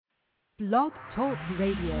Blog Talk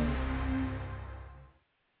Radio.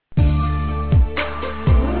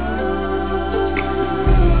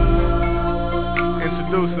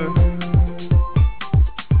 Introducing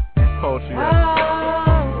Poetry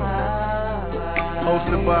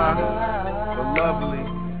hosted by the lovely,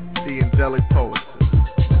 the angelic poetess.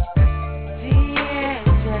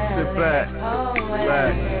 Sit back,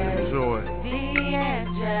 relax, enjoy. Feel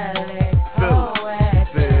it,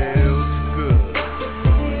 feels good.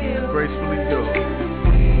 Gracefully yours.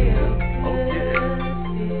 Oh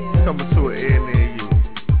yeah, coming to an end near you.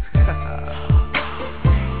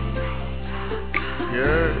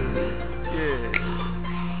 Yeah.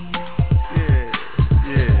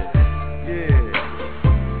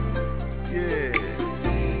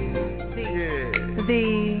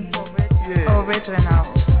 Original.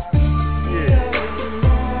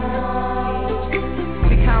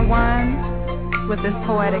 Become one with this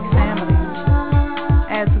poetic family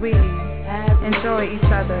as we enjoy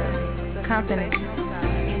each other's company.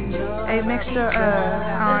 A mixture of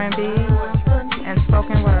R&B and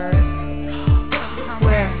spoken word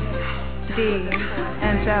with the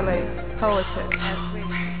angelic poetess.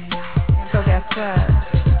 So guess what?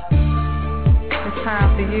 It's time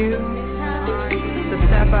for you to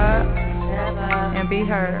step up and be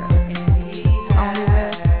heard, only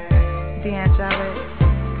with the angelic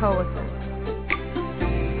poetess.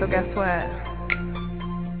 So guess what?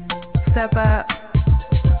 Step up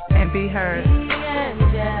and be heard. The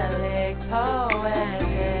angelic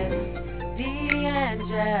poetess, the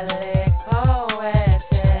angelic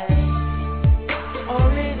poetess,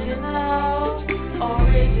 original,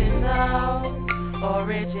 original,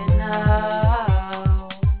 original.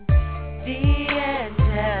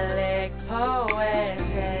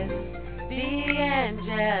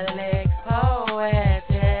 Angelic poetess.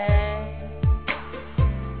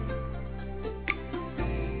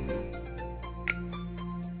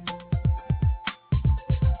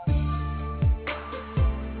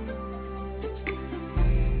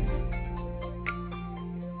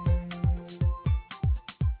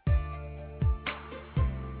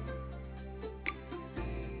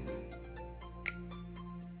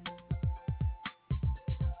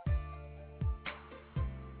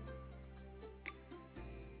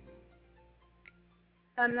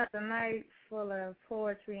 Another night full of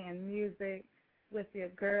poetry and music with your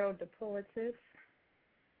girl, the poetess,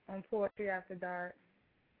 on Poetry After Dark.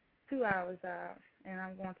 2 hours out, and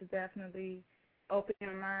I'm going to definitely open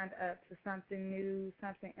your mind up to something new,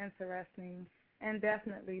 something interesting, and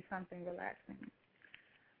definitely something relaxing.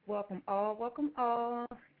 Welcome all,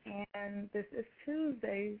 and this is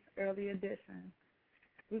Tuesday's early edition.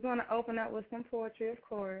 We're going to open up with some poetry, of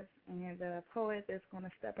course, and the poet that's going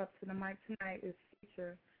to step up to the mic tonight is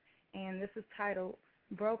Future, and this is titled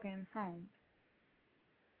Broken Home.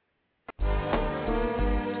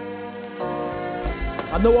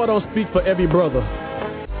 I know I don't speak for every brother,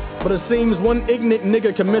 but it seems one ignorant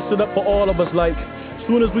nigga can mess it up for all of us. Like,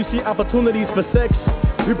 soon as we see opportunities for sex,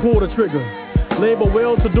 we pull the trigger. Label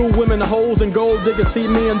well-to-do women hoes and gold diggers. See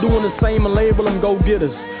men doing the same and label them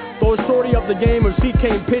go-getters. Throw a shorty up the game if she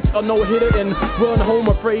can't pitch a no-hitter and run home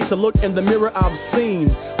afraid to look in the mirror. I've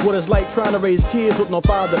seen what it's like trying to raise kids with no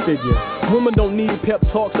father figure. Women don't need pep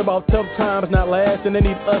talks about tough times not lasting. They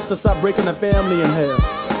need us to stop breaking the family in half.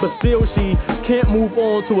 But still she can't move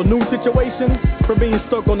on to a new situation from being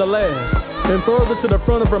stuck on the last. And further to the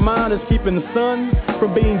front of her mind is keeping the son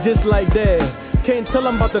from being just like dad. Can't tell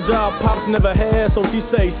him about the job Pops never had, so she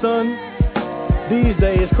say, son, these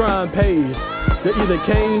days crime pays. You're either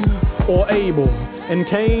Cain or Abel, and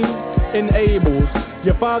Cain enables.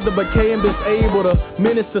 Your father became disabled, a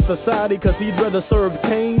menace to society, cause he'd rather serve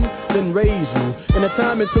Cain than raise you. And the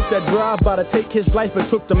time it took that drive-by to take his life it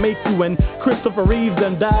took to make you, and Christopher Reeve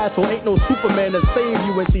done died, so ain't no Superman to save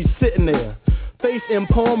you. And she's sitting there, face in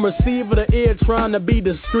palm, receiver the ear, trying to be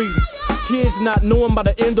discreet. Kids not knowing by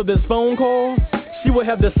the end of this phone call, she would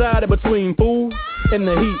have decided between food and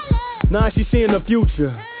the heat. Now she's seeing the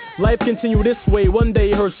future. Life continue this way. One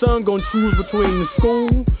day her son gon' choose between school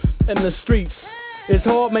and the streets. It's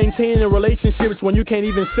hard maintaining relationships when you can't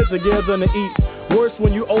even sit together and eat. Worse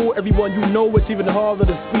when you owe everyone you know, it's even harder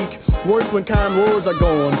to speak. Worse when kind words are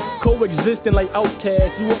gone. Coexisting like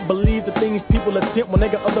outcasts. You won't believe the things people attempt when they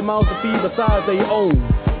got other mouths to feed besides their own.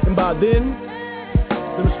 And by then,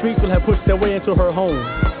 the streets will have pushed their way into her home.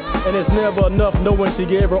 And it's never enough knowing she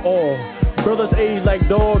gave her all. Brothers age like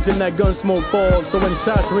dogs in that gun smoke fog. So when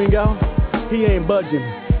shots ring out, he ain't budging.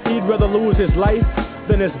 He'd rather lose his life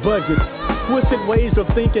than his budget. Twisted ways of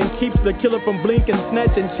thinking keeps the killer from blinking,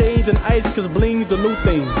 snatching chains and ice, cause bling's the new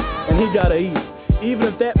thing. And he gotta eat.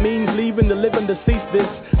 Even if that means leaving the living deceased, this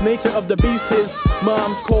nature of the beast, his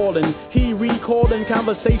mom's calling. He recalling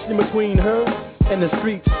conversation between her and the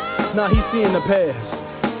streets. Now he's seeing the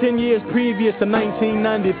past. 10 years previous to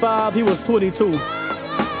 1995, he was 22,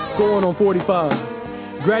 going on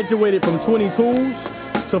 45. Graduated from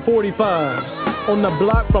 22s to 45s. On the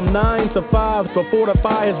block from 9 to 5 to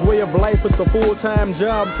fortify his way of life. It's a full-time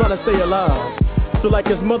job trying to stay alive. So like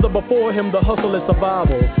his mother before him, the hustle is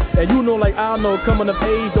survival. And you know like I know, coming of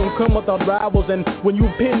age don't come without rivals. And when you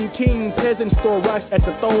pin king, peasants throw rocks at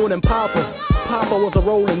the throne. And Papa was a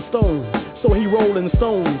rolling stone, so he rolling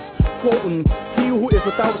stones. Quoting, he who is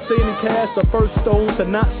without sin cast the first stone, to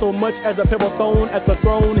not so much as a pebble thrown at the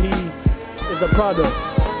throne. He is a product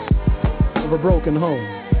of a broken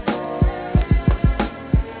home.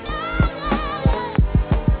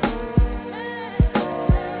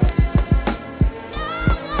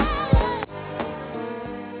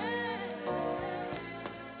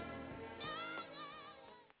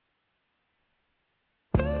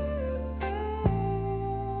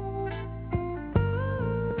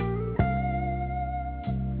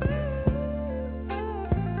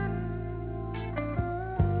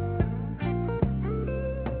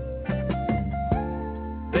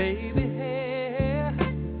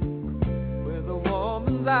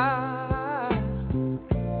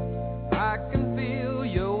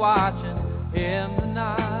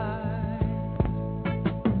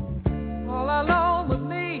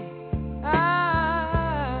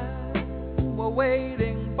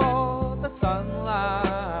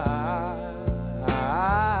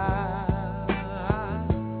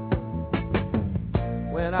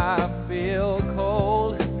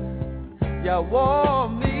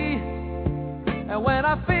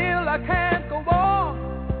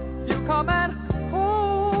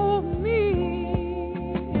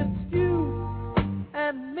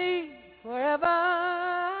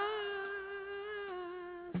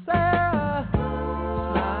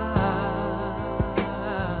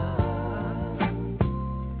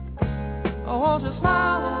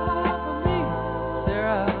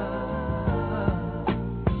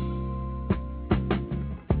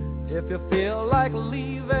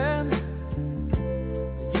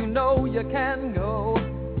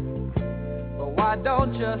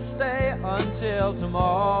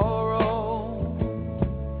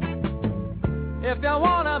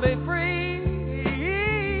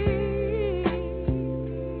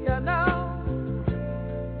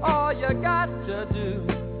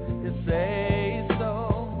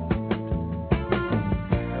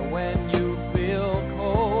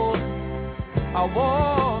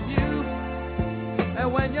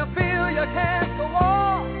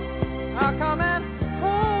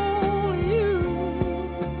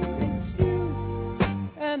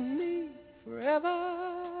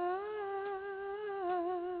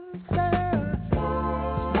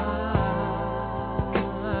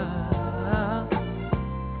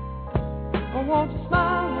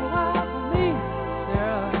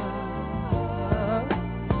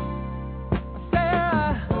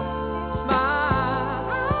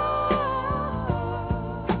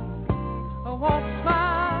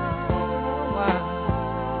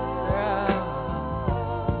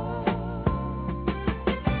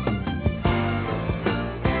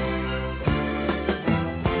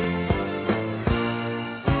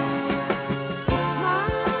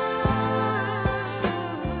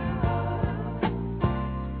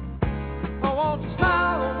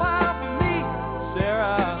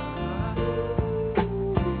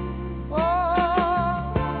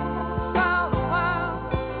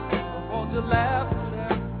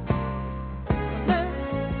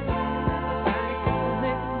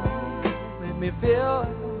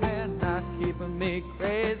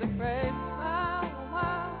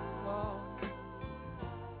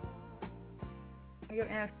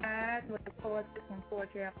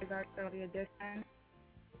 After Dark early edition,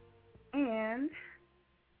 and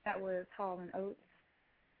that was Hall & Oates,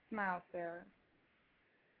 Smile Sarah.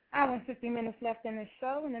 Hour and 50 minutes left in the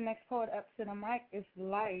show, and the next poet up to the mic is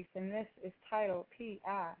Life, and this is titled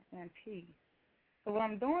P.I.M.P. So what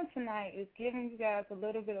I'm doing tonight is giving you guys a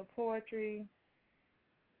little bit of poetry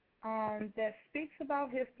that speaks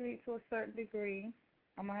about history to a certain degree.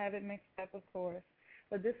 I'm going to have it mixed up, of course,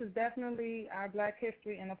 but this is definitely our black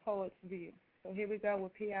history in a poet's view. So here we go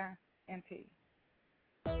with P.I.M.P.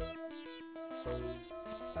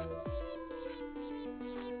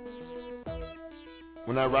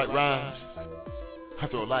 When I write rhymes, I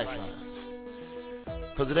throw lifelines.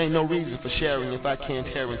 Cause it ain't no reason for sharing if I can't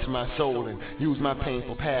tear into my soul and use my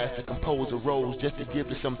painful past to compose a rose just to give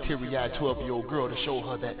to some teary-eyed 12-year-old girl to show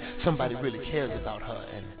her that somebody really cares about her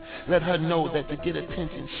and let her know that to get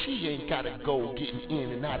attention she ain't gotta go getting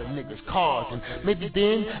in and out of niggas' cars, and maybe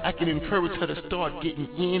then I can encourage her to start getting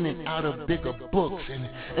in and out of bigger books,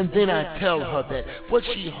 and then I tell her that what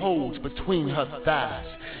she holds between her thighs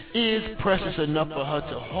is precious enough for her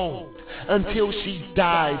to hold until she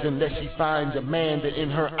dies, unless she finds a man that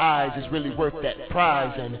in her eyes is really worth that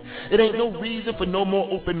prize. And it ain't no reason for no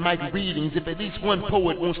more open mic readings if at least one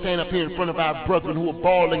poet won't stand up here in front of our brethren who are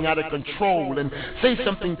bawling out of control and say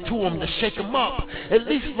something to them to shake them up, at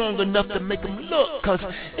least long enough to make them look. Cause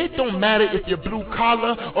it don't matter if you're blue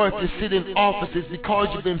collar or if you sit in offices, because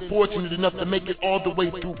you've been fortunate enough to make it all the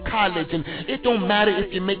way through college. And it don't matter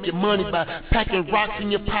if you make your money by packing rocks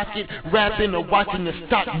in your pocket, rapping, or watching the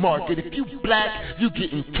stock market. If you black, you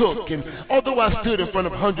getting took. And although I stood in front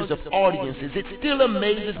of hundreds of audiences, it still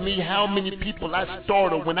amazes me how many people I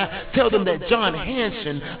startle when I tell them that John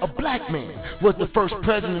Hanson, a black man, was the first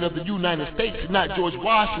president of the United States, and not George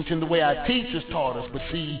Washington the way our teachers taught us. But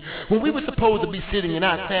see, when we were supposed to be sitting in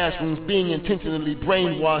our classrooms being intentionally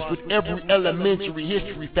brainwashed with every elementary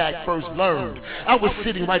history fact first learned, I was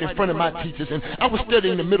sitting right in front of my teachers, and I was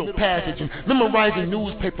studying the middle passage and memorizing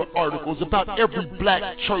newspaper articles about every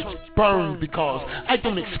black church burned, because I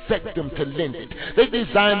don't expect them to lend it. They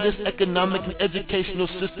designed this economic and educational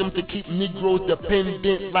system to keep Negroes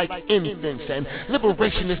dependent like infants, and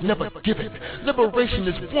liberation is never given. Liberation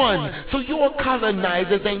is won. So your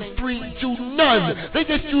colonizers ain't freed you none. They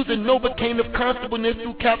just use a Novocaine of comfortableness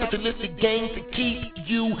through capitalistic gains to keep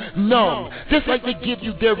you numb. Just like they give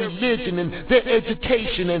you their religion and their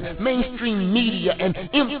education and mainstream media and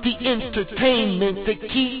empty entertainment to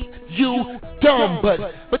keep you dumb. But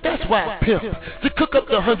that's why I pimp, to cook up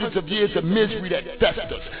the hundreds of years of misery that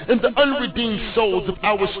festers and the unredeemed souls of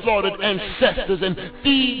our slaughtered ancestors, and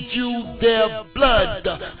feed you their blood,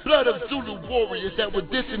 the blood of Zulu warriors that were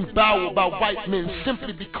disemboweled by white men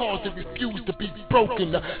simply because they refused to be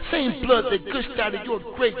broken, the same blood that gushed out of your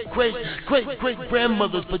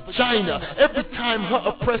great-great-great-great-grandmother's vagina every time her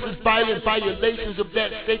oppressors' violent violations of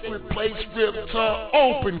that sacred place ripped her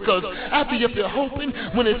open. Cause I be up there hoping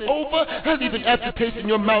when it's over, I'll leave an aftertaste in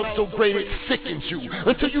your mouth so great it sickens you,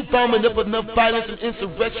 until you vomit up enough violence and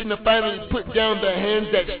insurrection to finally put down the hand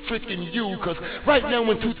that's tricking you. Cause right now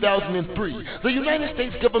in 2003, the United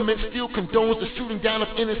States government still condones the shooting down of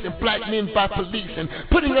innocent black men by police and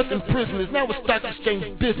putting us in prison is now a stock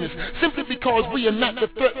exchange business, simply because we are not the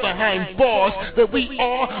threat behind bars that we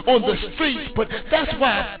are on the streets. But that's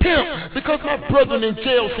why I pimp, because my brethren in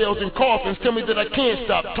jail cells and coffins tell me that I can't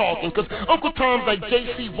stop talking. Cause Uncle Tom's like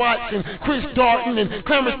J.C. Watts and Chris Darden and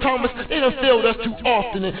Clarence Thomas, they done failed us too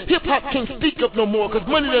often, and hip-hop can't speak up no more cause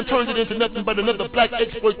money done turned it into nothing but another black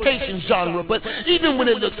exploitation genre. But even when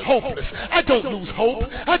it looks hopeless, I don't lose hope.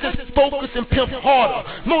 I just focus and pimp harder,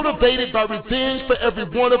 motivated by revenge for every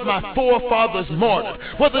one of my forefathers martyred,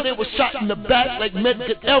 whether they were shot in the back like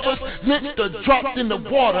Medgar Evers, lynched or dropped in the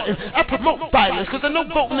water. And I promote violence cause I know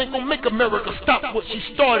voting ain't gonna make America stop what she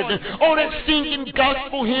started, and all that singing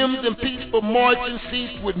gospel hymns and peaceful marching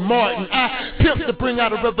ceased with Martin. I pimp to bring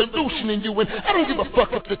out a revolution in you, and I don't give a fuck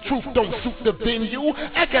if the truth don't suit the venue.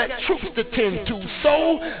 I got troops to tend to,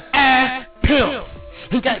 so I pimp.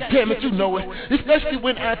 And goddamn it, you know it. Especially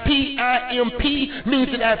when I P-I-M-P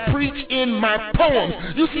means that I preach in my poems.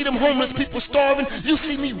 You see them homeless people starving, you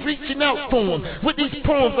see me reaching out for them with these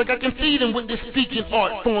poems like I can feed them with this speaking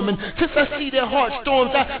art form. And since I see their heart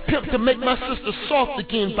storms, I pimp to make my sisters soft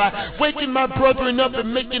again by waking my brethren up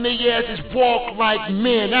and making their asses walk like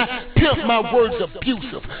men. I pimp my words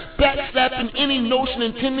abusive, backslapping any notion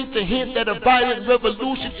intending to hint that a violent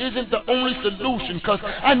revolution isn't the only solution, cause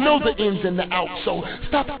I know the ins and the outs. So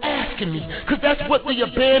stop asking me, cause that's what the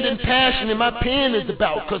abandoned passion in my pen is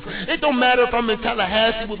about. Cause it don't matter if I'm in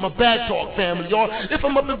Tallahassee with my Bad Talk family, or if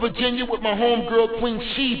I'm up in Virginia with my homegirl Queen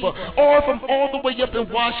Sheba, or if I'm all the way up in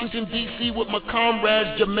Washington D.C. with my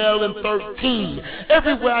comrades Jamel and 13.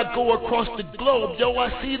 Everywhere I go across the globe, yo, I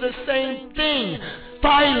see the same thing.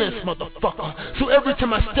 Violence, motherfucker. So every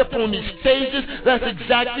time I step on these stages, that's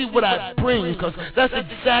exactly what I bring, cause that's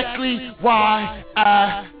exactly why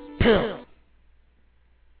I pimp.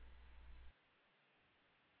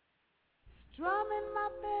 Drumming my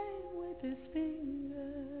pain with his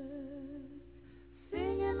fingers,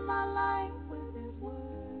 singing my life with his words,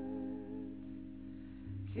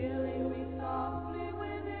 killing me softly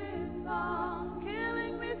with his song,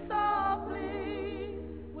 killing me softly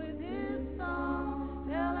with his song,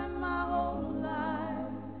 telling my whole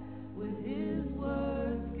life with his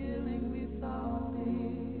words, killing me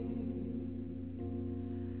softly.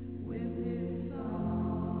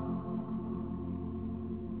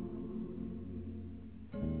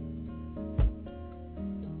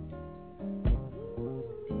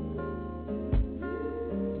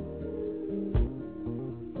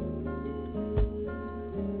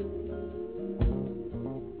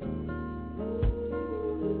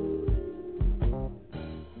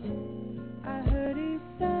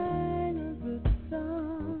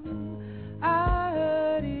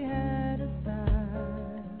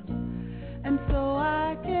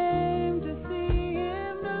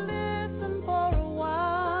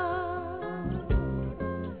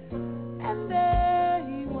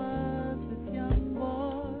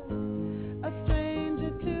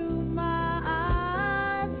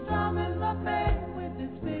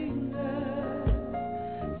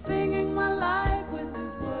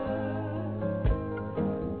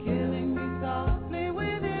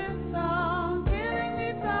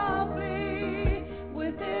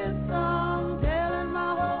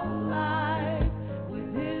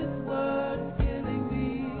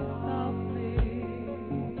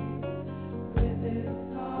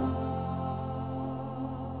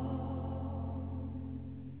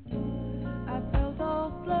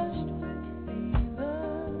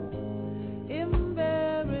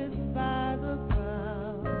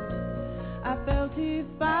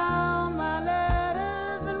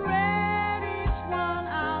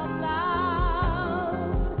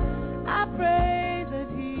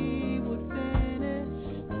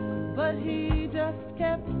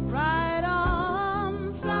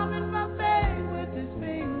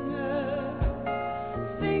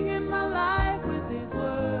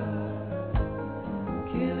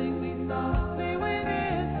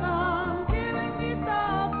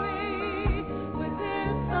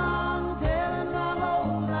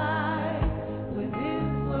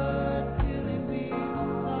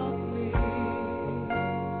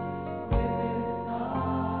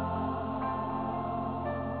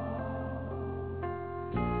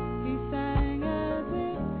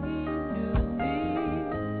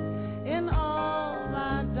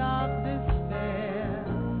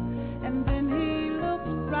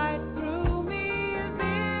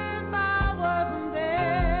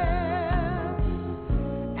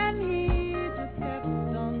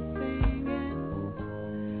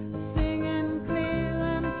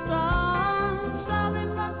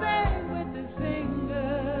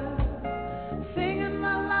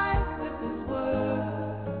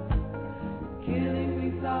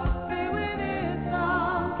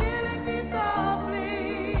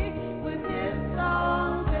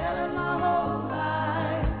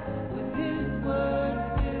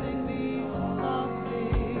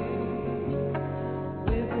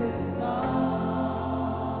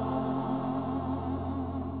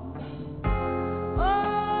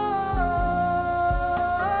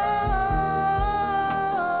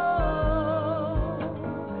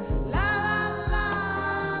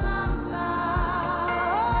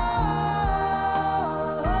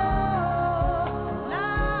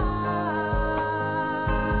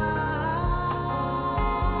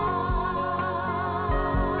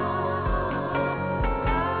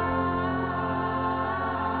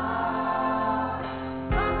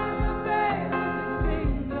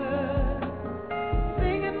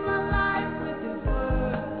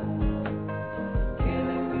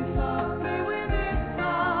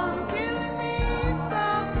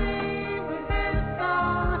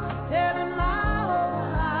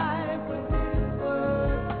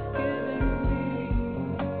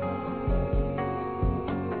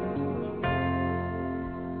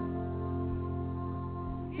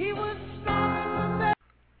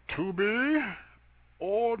 to be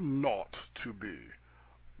or not to be?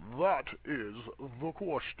 That is the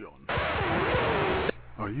question.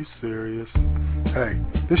 Are you serious? Hey,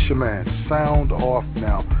 this your man, Sound Off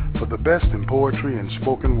Now. For the best in poetry and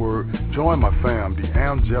spoken word, join my fam, the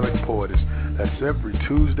Angelic Poetess. That's every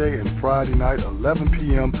Tuesday and Friday night, 11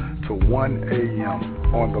 p.m. to 1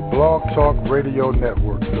 a.m. on the Blog Talk Radio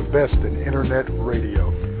Network, the best in internet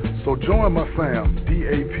radio. So join my fam,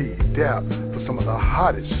 DAP, for some of the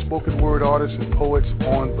hottest spoken word artists and poets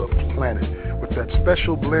on the planet, with that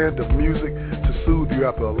special blend of music to soothe you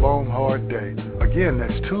after a long, hard day. Again,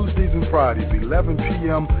 that's Tuesdays and Fridays, 11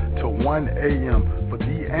 p.m. to 1 a.m. for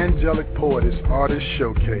the Angelic Poetess Artist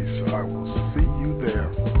Showcase. I will see you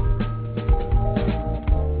there.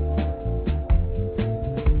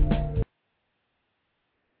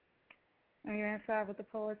 And you're inside with the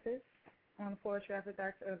Poetess on Poetry After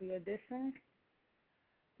Dark's early edition.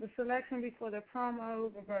 The selection before the promo,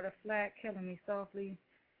 Roberta Flack, Killing Me Softly,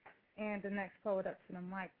 and the next poet up to the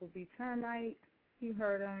mic will be Termite. You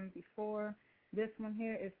heard him before. This one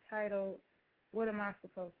here is titled, What Am I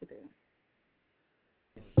Supposed to Do?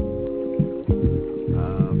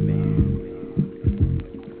 Man.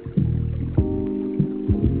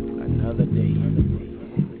 Another day.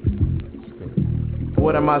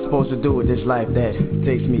 What am I supposed to do with this life that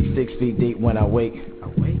takes me 6 feet deep when I wake?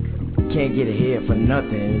 Can't get ahead for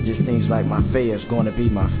nothing, it just seems like my fate is going to be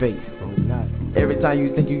my fate. Every time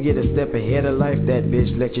you think you get a step ahead of life, that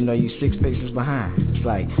bitch let you know you 6 paces behind. It's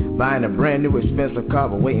like buying a brand new expensive car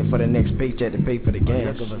but waiting for the next paycheck to pay for the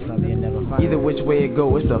gas. Either which way it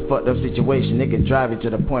go, it's a fucked up situation. It can drive you to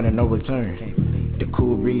the point of no return. The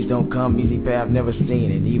cool breeze don't come, easy path never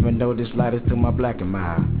seen. And even though this light is to my black and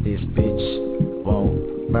mild, this bitch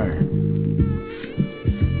won't burn.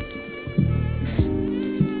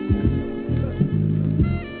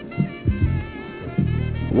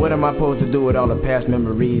 What am I supposed to do with all the past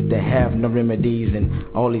memories that have no remedies and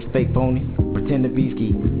all these fake phonies? Pretend to be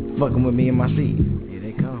ski, fucking with me in my seat. Here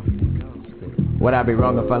they come. Would I be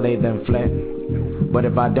wrong if I laid them flat? But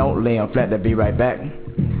if I don't lay them flat, they'll be right back.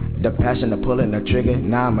 The passion of pulling the trigger,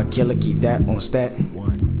 now I'm a killer, keep that on stat.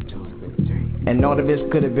 1, 2, 3. And all of this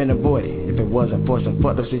could have been avoided if it wasn't for some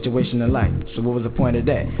fucked up situation in life. So what was the point of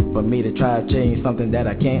that? For me to try to change something that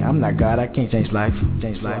I can't? I'm not God, I can't change life.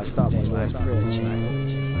 Change life, change life.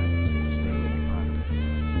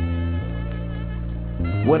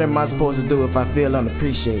 What am I supposed to do if I feel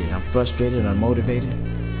unappreciated? I'm frustrated, unmotivated.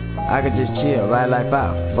 I could just chill, ride life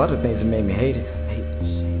out. For other things that made me hate it.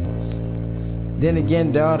 Then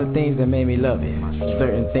again, there are the things that made me love it.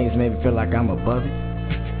 Certain things made me feel like I'm above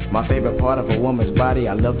it. My favorite part of a woman's body,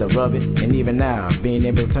 I love to rub it. And even now, being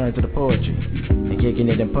able to turn to the poetry and kicking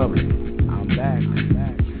it in public. I'm back.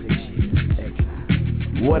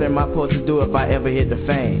 What am I supposed to do if I ever hit the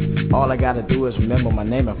fame? All I gotta do is remember my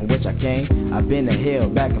name and from which I came. I've been to hell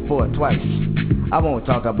back and forth twice. I won't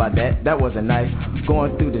talk about that, that wasn't nice.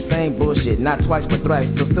 Going through the same bullshit, not twice but thrice.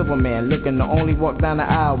 The Superman looking to only walk down the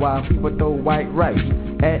aisle while people throw white rice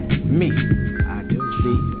at me. I do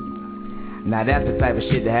see. Now that's the type of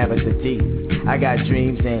shit that happens to T. I got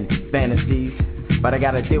dreams and fantasies, but I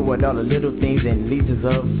gotta deal with all the little things and legions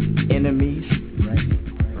of enemies.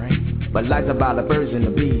 But life's about the birds and the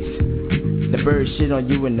bees. The birds shit on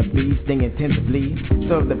you and the bees sting intensively.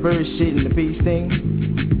 So if the birds shit and the bees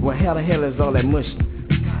sting, well how the hell is all that mush?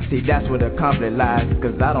 See, that's where the conflict lies,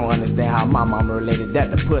 cause I don't understand how my mama related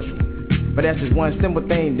that to pussy. But that's just one simple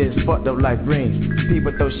thing this fucked up life brings.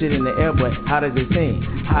 People throw shit in the air, but how does it sing?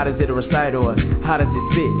 How does it recite or how does it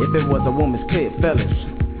fit? If it was a woman's clit, fellas,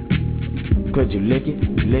 could you lick it,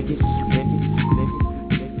 lick it, lick it, lick it?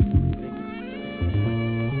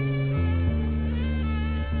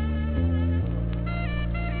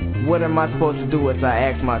 What am I supposed to do as I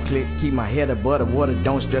ask my clique? Keep my head above the water,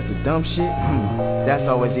 don't stress the dumb shit? That's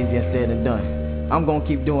always easier said than done. I'm gonna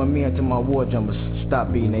keep doing me until my war jumpers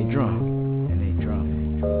stop beating they drum.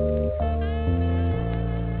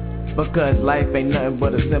 Because life ain't nothing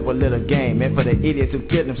but a simple little game. And for the idiots who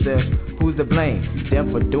kill themselves, who's to blame?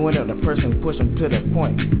 Them for doing it or the person who pushed them to that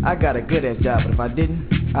point? I got a good ass job, but if I didn't,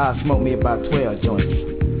 I'd smoke me about 12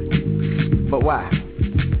 joints. But why?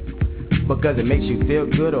 Because it makes you feel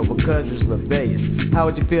good or because it's rebellious? How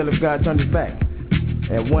would you feel if God turned his back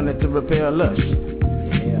and wanted to repel us?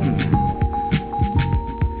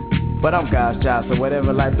 But I'm God's child, so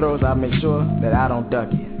whatever life throws, I make sure that I don't duck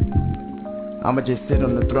it. I'ma just sit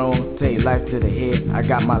on the throne, take life to the head. I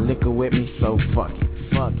got my liquor with me, so fuck it,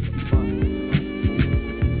 fuck it, fuck it.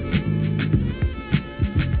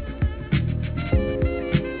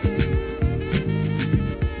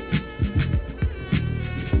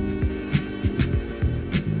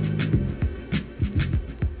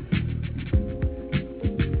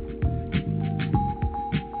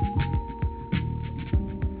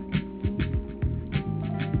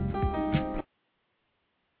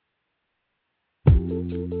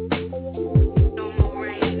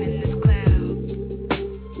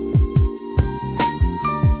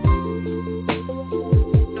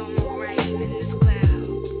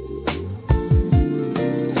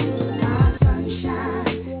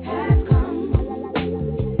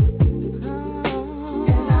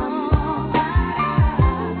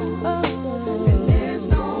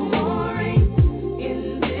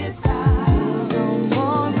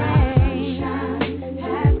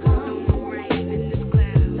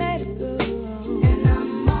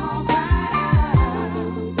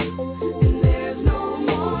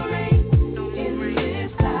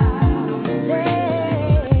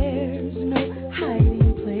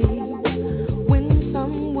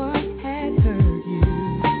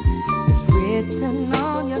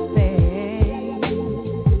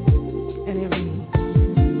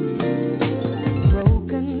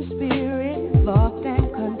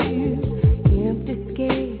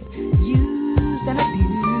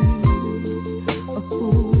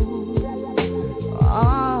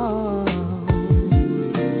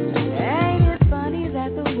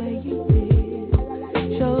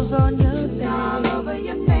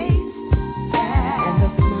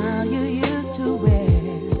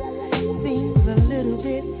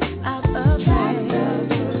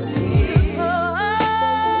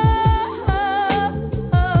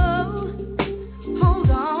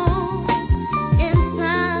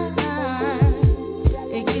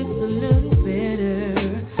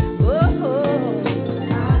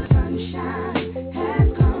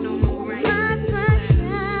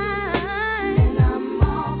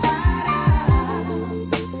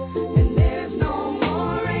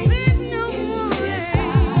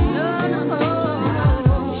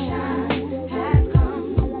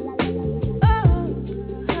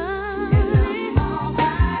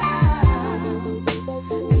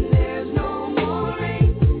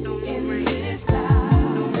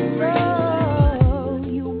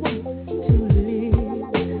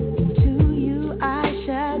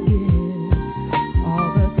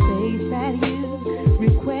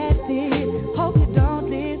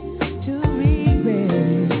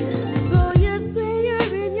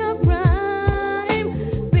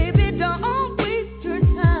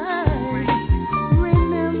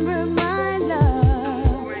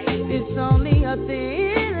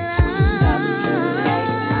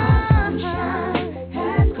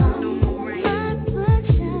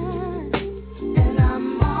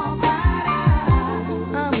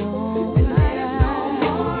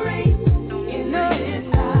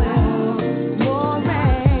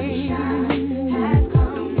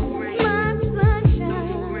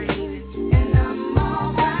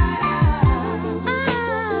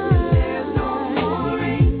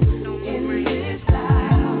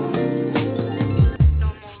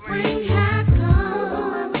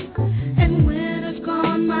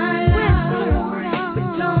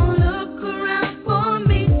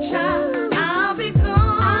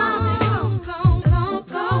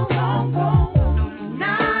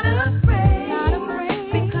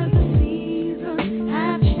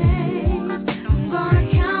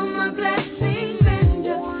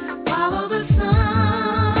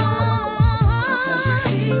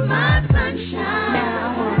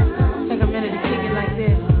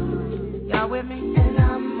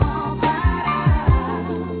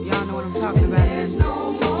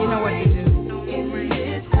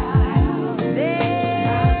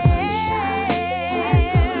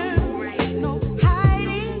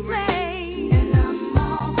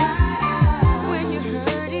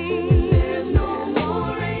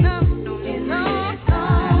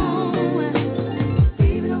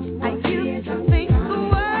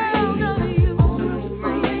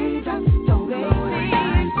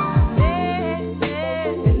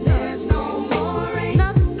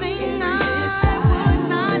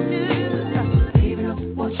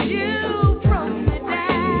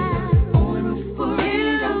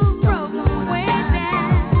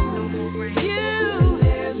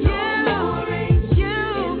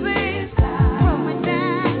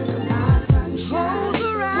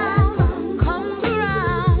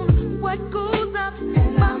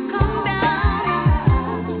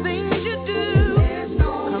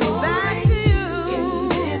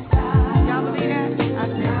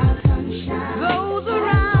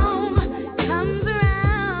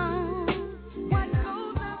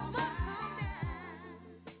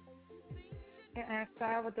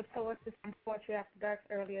 live with the poetess from Poetry After Dark's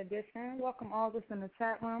early edition. Welcome all those in the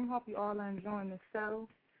chat room. Hope you all are enjoying the show.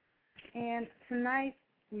 And tonight,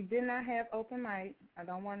 we did not have open mic. I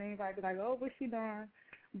don't want anybody to be like, oh, what's she doing?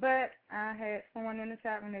 But I had someone in the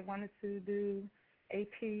chat room that wanted to do a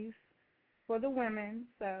piece for the women.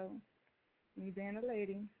 So, me being a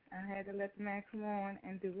lady, I had to let the man come on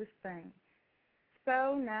and do his thing.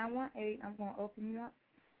 So, 918, I'm going to open you up,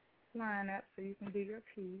 line up so you can do your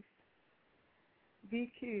piece.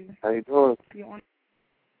 BQ. How you doing?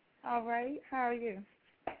 All right. How are you?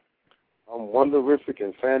 I'm wonderific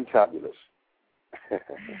and fantabulous.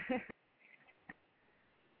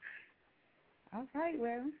 All right.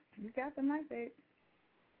 Well, you got the mic, babe.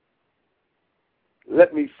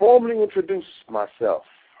 Let me formally introduce myself.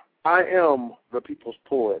 I am the people's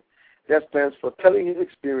poet. That stands for telling his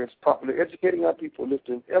experience, properly educating our people,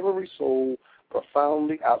 lifting every soul,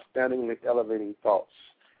 profoundly, outstandingly elevating thoughts.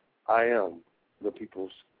 I am the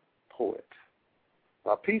people's poet.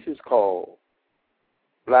 My piece is called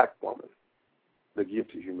Black Woman, the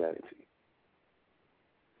Gift to Humanity.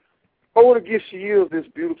 Oh, what a gift she is, this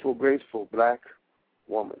beautiful, graceful black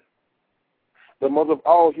woman, the mother of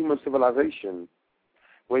all human civilization.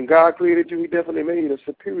 When God created you, he definitely made a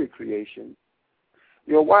superior creation.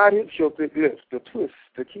 Your wide hips, your thick lips, the twists,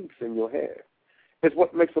 the kinks in your hair. It's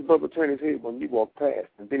what makes a brother turn his head when you walk past,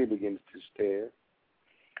 and then he begins to stare.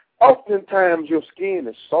 Oftentimes your skin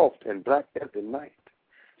is soft and black as the night.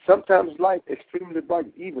 Sometimes light, extremely bright,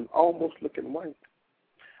 even almost looking white.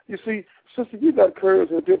 You see, sister, you got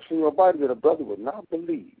curves and dips in your body that a brother would not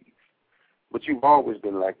believe. But you've always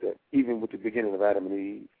been like that, even with the beginning of Adam and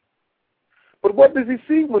Eve. But what does he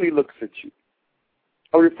see when he looks at you?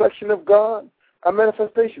 A reflection of God, a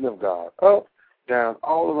manifestation of God, up, down,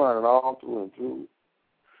 all around and all through and through.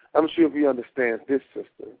 I'm sure if he understands this,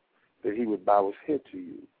 sister, that he would bow his head to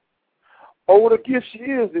you. Oh, what a gift she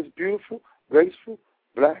is, this beautiful, graceful,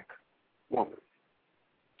 black woman.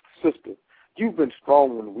 Sister, you've been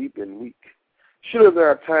strong when we've been weak. Sure, there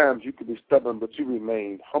are times you could be stubborn, but you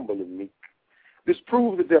remain humble and meek. This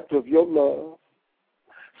proves the depth of your love.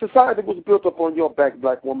 Society was built upon your back,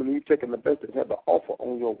 black woman, and you've taken the best it had to offer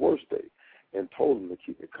on your worst day and told them to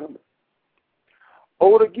keep it coming. Oh,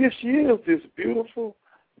 what a gift she is, this beautiful,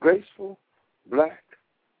 graceful, black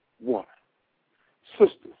woman.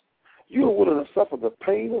 Sisters, you are willing to suffer the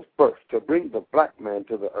pain of birth to bring the black man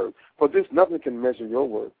to the earth. For this, nothing can measure your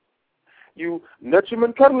worth. You nurture him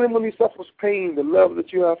and cuddle him when he suffers pain. The love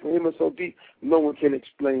that you have for him is so deep, no one can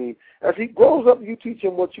explain. As he grows up, you teach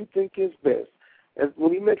him what you think is best. And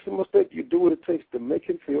when he makes a mistake, you do what it takes to make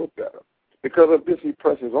him feel better. Because of this, he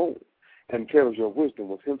presses on and carries your wisdom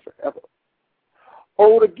with him forever.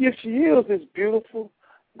 Oh, the gift she is, this beautiful,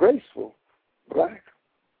 graceful, black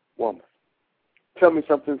woman. Tell me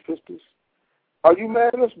something, sisters. Are you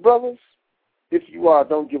mad at us, brothers? If you are,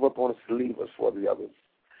 don't give up on us to leave us for the others.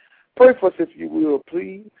 Pray for us, if you will,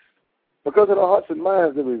 please, because in our hearts and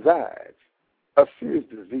minds there resides a serious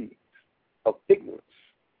disease of ignorance.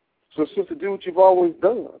 So, sister, do what you've always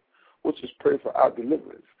done, which is pray for our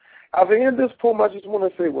deliverance. At the end of this poem, I just want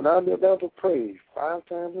to say, when I kneel down to pray 5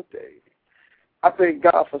 times a day, I thank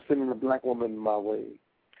God for sending a black woman my way.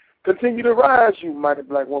 Continue to rise, you mighty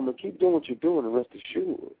black woman. Keep doing what you're doing and rest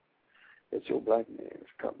assured that your black man is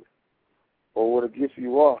coming. Oh, what a gift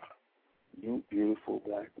you are, you beautiful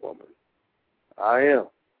black woman. I am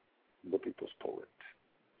the people's poet.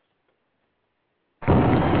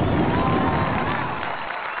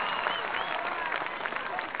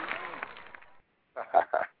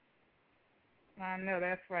 I know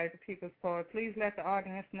that's right, the people's poet. Please let the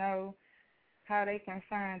audience know how they can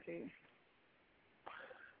find you.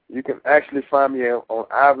 You can actually find me on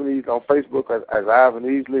Ivan on Facebook as Ivan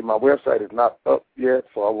Easley. My website is not up yet,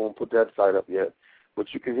 so I won't put that site up yet. But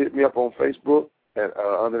you can hit me up on Facebook at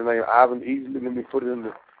under the name Ivan Easley. Let me put it in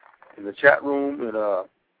the chat room, and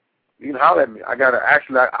you can holler at me.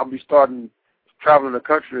 I'll be starting traveling the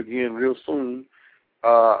country again real soon.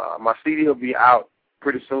 My CD will be out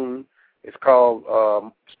pretty soon. It's called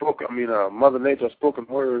Mother Nature Spoken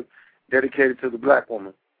Word, dedicated to the black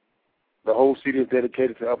woman. The whole CD is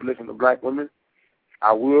dedicated to uplifting the black women.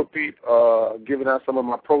 I will be giving out some of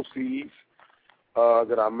my proceeds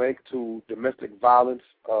that I make to domestic violence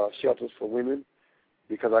shelters for women,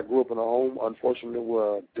 because I grew up in a home, unfortunately,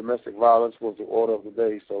 where domestic violence was the order of the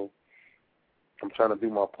day, so I'm trying to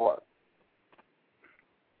do my part.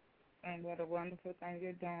 And what a wonderful thing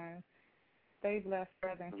you're doing. Stay blessed,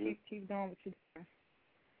 brother, and keep doing what you're doing.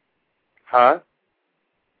 Huh?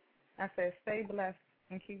 I said stay blessed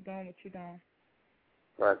and keep doing what you're doing.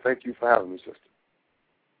 All right. Thank you for having me, sister.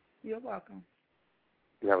 You're welcome.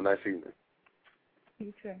 You have a nice evening.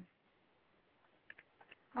 You too.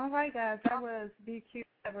 All right, guys, that was BQ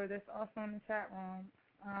Ever. That's also in the chat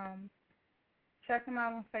room. Check him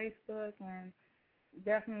out on Facebook and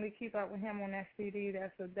definitely keep up with him on that CD.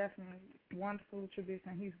 That's a definitely wonderful tribute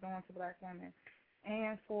he's doing to black women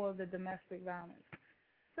and for the domestic violence.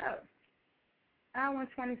 So, hour and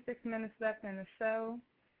 26 minutes left in the show,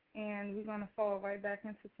 and we're going to fall right back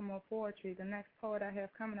into some more poetry. The next poet I have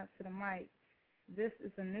coming up to the mic, this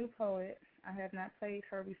is a new poet. I have not played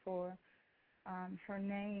her before. Her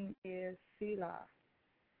name is Selah,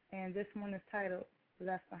 and this one is titled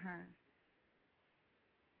Left Behind.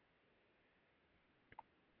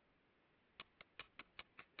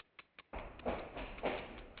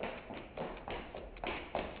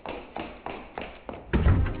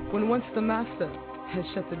 When once the master has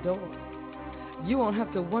shut the door, you won't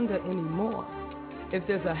have to wonder anymore if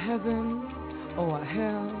there's a heaven or a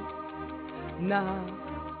hell.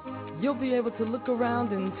 Nah, you'll be able to look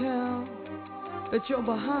around and tell that your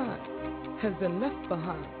behind has been left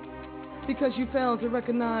behind because you failed to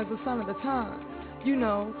recognize the sign of the time. You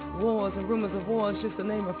know, wars and rumors of wars, just to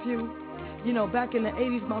name a few. You know, back in the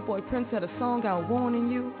 80s, my boy Prince had a song out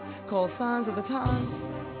warning you called Signs of the Times.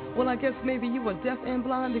 Well, I guess maybe you were deaf and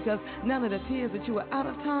blind because now it appears that you were out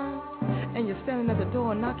of time. And you're standing at the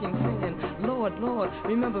door knocking, saying, Lord, Lord,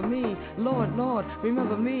 remember me. Lord, Lord,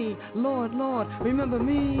 remember me. Lord, Lord, remember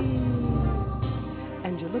me.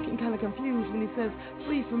 And you're looking kind of confused when he says,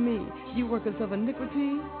 flee from me, you workers of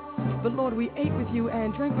iniquity. But Lord, we ate with you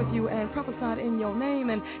and drank with you and prophesied in your name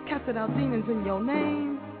and casted out demons in your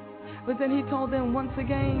name. But then he told them once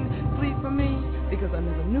again, flee from me because I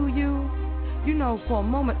never knew you. You know, for a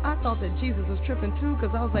moment, I thought that Jesus was tripping too,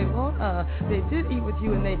 because I was like, Lord, they did eat with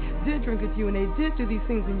you, and they did drink with you, and they did do these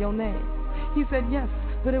things in your name. He said, yes,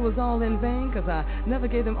 but it was all in vain, because I never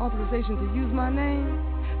gave them authorization to use my name.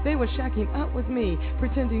 They were shacking up with me,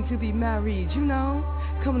 pretending to be married, you know,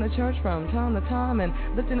 coming to church from time to time, and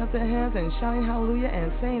lifting up their hands and shouting hallelujah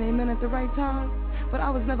and saying amen at the right time. But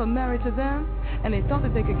I was never married to them, and they thought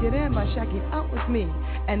that they could get in by shacking up with me,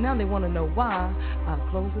 and now they want to know why I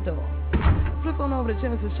closed the door. Flip on over to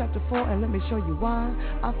Genesis chapter 4 and let me show you why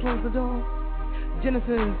I closed the door.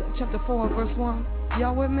 Genesis chapter 4 and verse 1.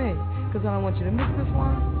 Y'all with me? Because I don't want you to miss this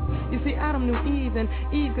one. You see, Adam knew Eve and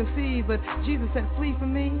Eve conceived, but Jesus said, flee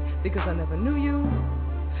from me because I never knew you.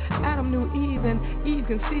 Adam knew Eve and Eve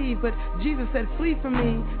conceived, but Jesus said, flee from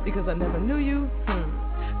me because I never knew you.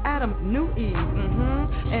 Adam knew Eve,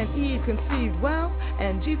 and Eve conceived well,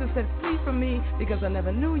 and Jesus said, flee from me because I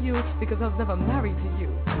never knew you, because I was never married to you.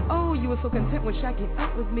 Oh, you were so content with shacking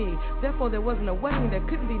up with me. Therefore, there wasn't a wedding, there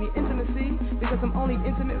couldn't be any intimacy, because I'm only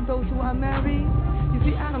intimate with those who I marry. You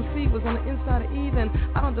see, Adam's seed was on the inside of Eve, and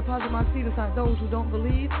I don't deposit my seed inside those who don't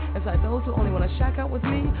believe, inside those who only want to shack out with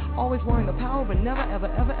me, always wanting the power, but never, ever,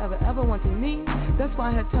 ever, ever, ever wanting me. That's why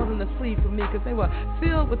I had to tell them to flee from me, because they were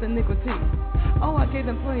filled with iniquity. Oh, I gave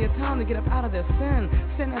them plenty of time to get up out of their sin,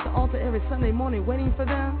 standing at the altar every Sunday morning waiting for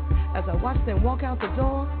them, as I watched them walk out the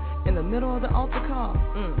door in the middle of the altar call,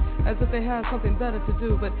 as if they had something better to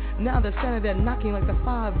do, but now they're standing there knocking like the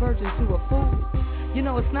 5 virgins who were fools. You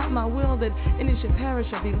know, it's not my will that any should perish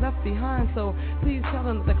or be left behind, so please tell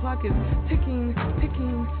them that the clock is ticking,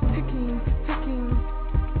 ticking, ticking, ticking,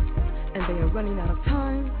 and they are running out of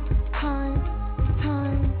time, time,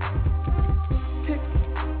 time, tick,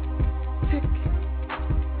 tick,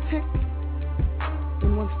 tick.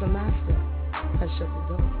 And once the master has shut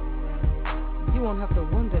the door, you won't have to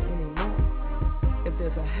wonder anymore if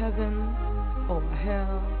there's a heaven or a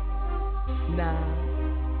hell.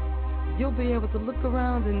 Nah, you'll be able to look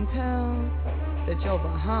around and tell that your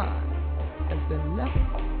behind has been left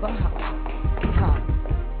behind. Time.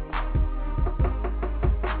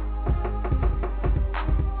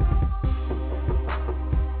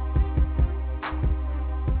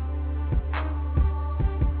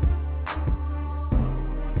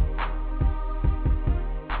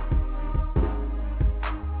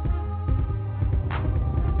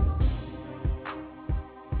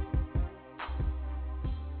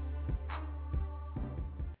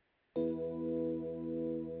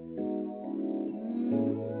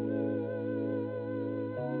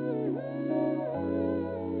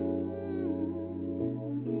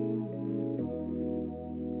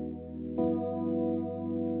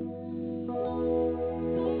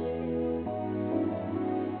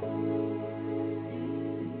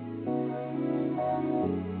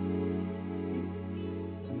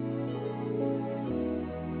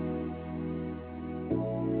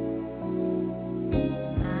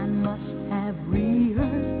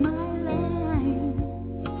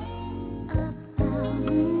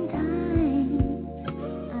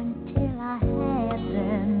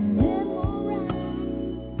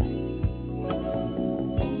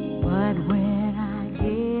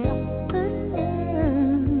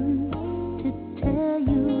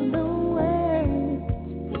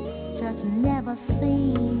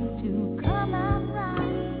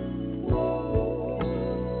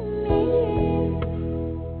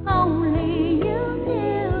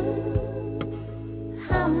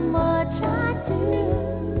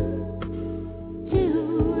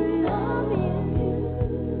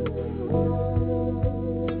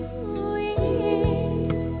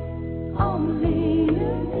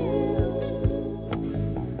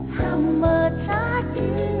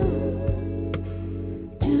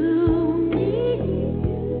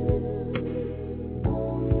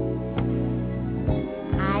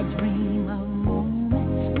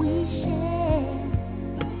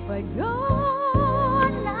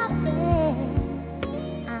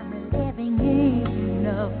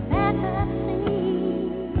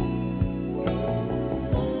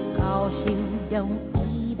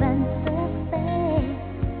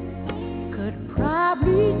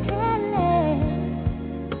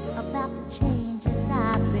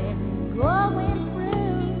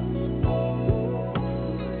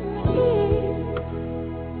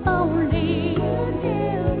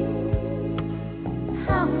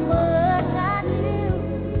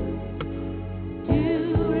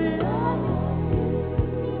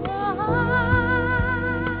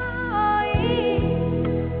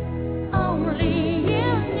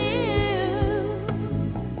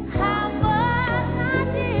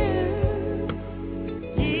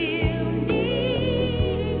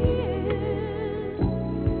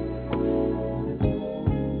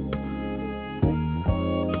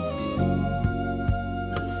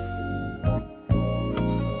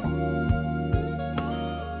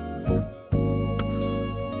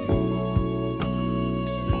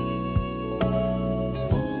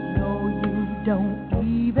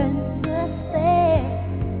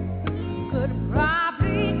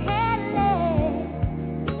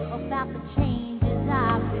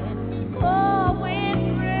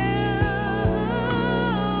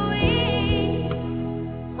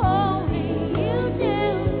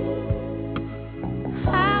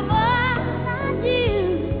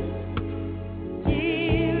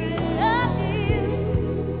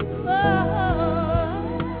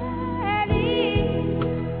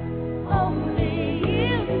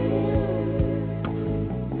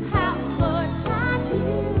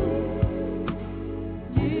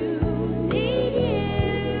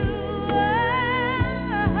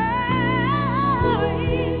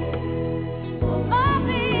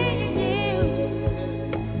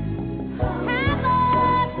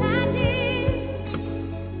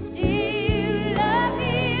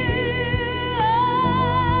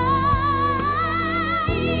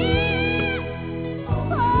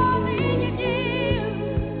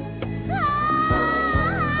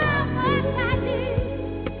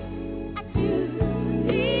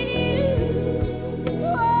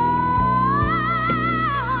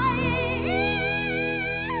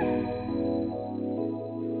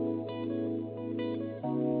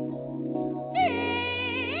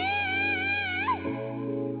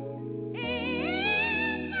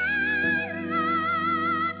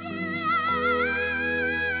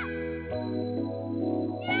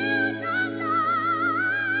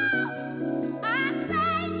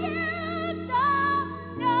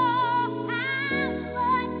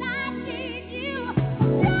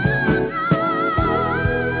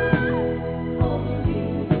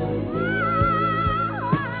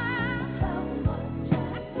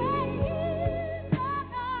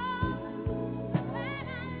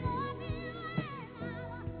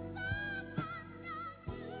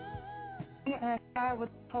 and Sky with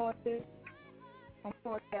Poetry on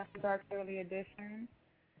Poetry After Dark Early Edition.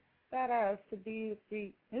 Shout out to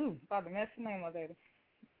about to mess the name up later.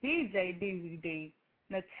 DJ DVD,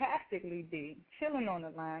 Natastically D, chilling on the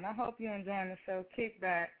line. I hope you're enjoying the show. Kick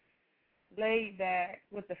back, laid back,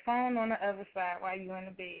 with the phone on the other side while you're in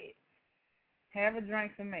the bed. Have a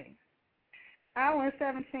drink for me. Hour and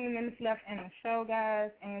 17 minutes left in the show,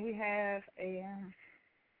 guys, and we have a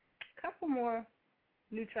couple more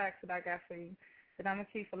new tracks that I got for you that I'm going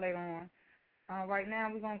to keep for later on. Right now,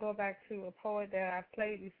 we're going to go back to a poet that I've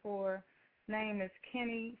played before. Name is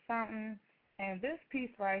Kenny Fountain, and this piece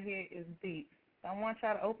right here is deep. So I want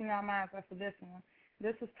y'all to open your minds up for this one.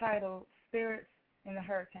 This is titled Spirits in the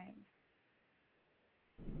Hurricanes.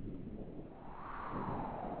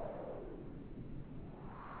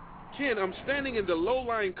 Ken, I'm standing in the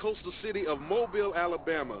low-lying coastal city of Mobile,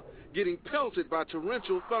 Alabama, getting pelted by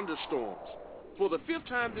torrential thunderstorms. For the 5th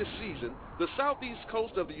time this season, the southeast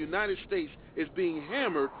coast of the United States is being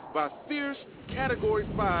hammered by fierce Category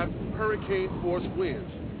 5 hurricane-force winds.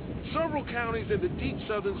 Several counties in the deep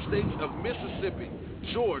southern states of Mississippi,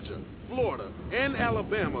 Georgia, Florida, and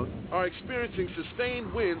Alabama are experiencing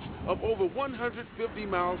sustained winds of over 150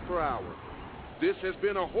 miles per hour. This has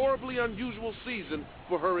been a horribly unusual season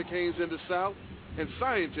for hurricanes in the South, and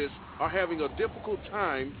scientists are having a difficult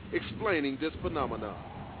time explaining this phenomenon.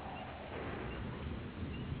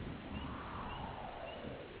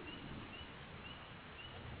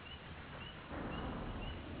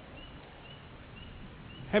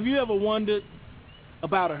 Have you ever wondered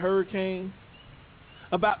about a hurricane?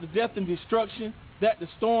 About the death and destruction that the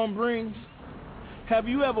storm brings? Have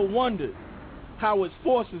you ever wondered how its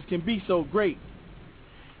forces can be so great?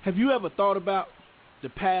 Have you ever thought about the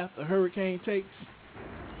path a hurricane takes?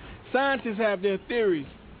 Scientists have their theories,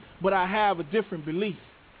 but I have a different belief.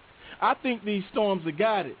 I think these storms are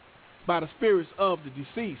guided by the spirits of the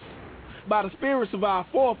deceased, by the spirits of our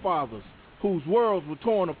forefathers whose worlds were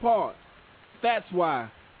torn apart. That's why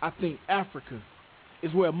I think Africa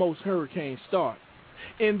is where most hurricanes start.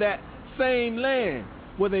 In that same land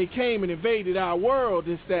where they came and invaded our world,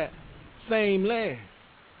 it's that same land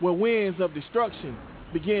where winds of destruction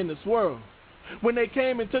began to swirl. When they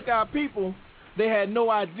came and took our people, they had no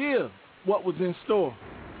idea what was in store.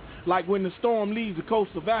 Like when the storm leaves the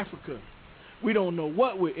coast of Africa, we don't know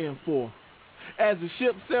what we're in for. As the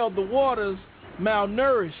ship sailed the waters,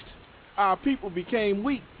 malnourished, our people became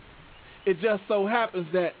weak. It just so happens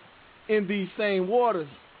that in these same waters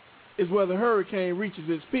is where the hurricane reaches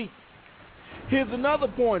its peak. Here's another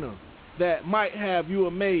pointer that might have you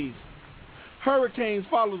amazed. Hurricanes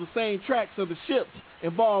follow the same tracks of the ships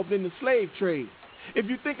involved in the slave trade. If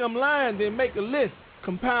you think I'm lying, then make a list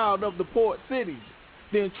compiled of the port cities.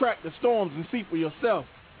 Then track the storms and see for yourself,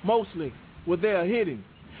 mostly where they are hitting.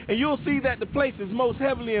 And you'll see that the places most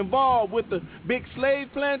heavily involved with the big slave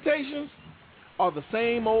plantations are the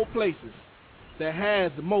same old places that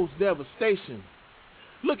has the most devastation.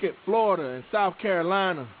 Look at Florida and South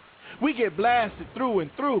Carolina. We get blasted through and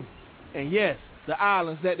through. And yes, the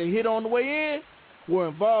islands that they hit on the way in were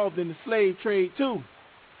involved in the slave trade too.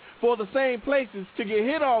 For the same places to get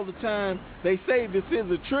hit all the time, they say this is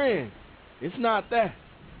a trend. It's not that.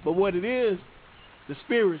 But what it is, the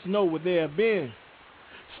spirits know where they have been.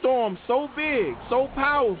 Storms so big, so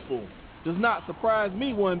powerful, does not surprise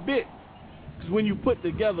me one bit. Because when you put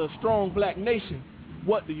together a strong black nation,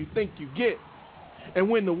 what do you think you get? And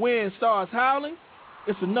when the wind starts howling,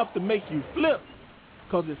 it's enough to make you flip.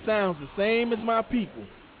 Because it sounds the same as my people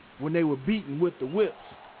when they were beaten with the whips.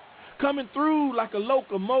 Coming through like a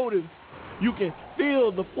locomotive, you can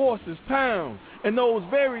feel the forces pound. And those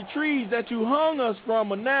very trees that you hung us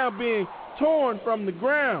from are now being torn from the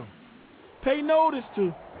ground. Pay notice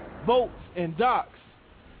to boats and docks,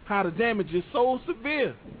 how the damage is so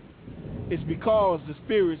severe. It's because the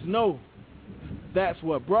spirits know that's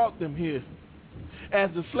what brought them here. As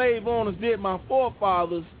the slave owners did my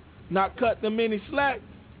forefathers, not cut them any slack,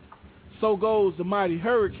 so goes the mighty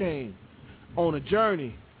hurricane on a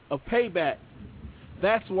journey of payback.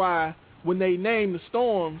 That's why when they name the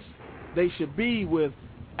storms, they should be with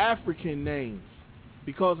African names,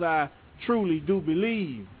 because I truly do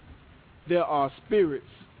believe there are spirits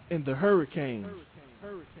in the hurricanes.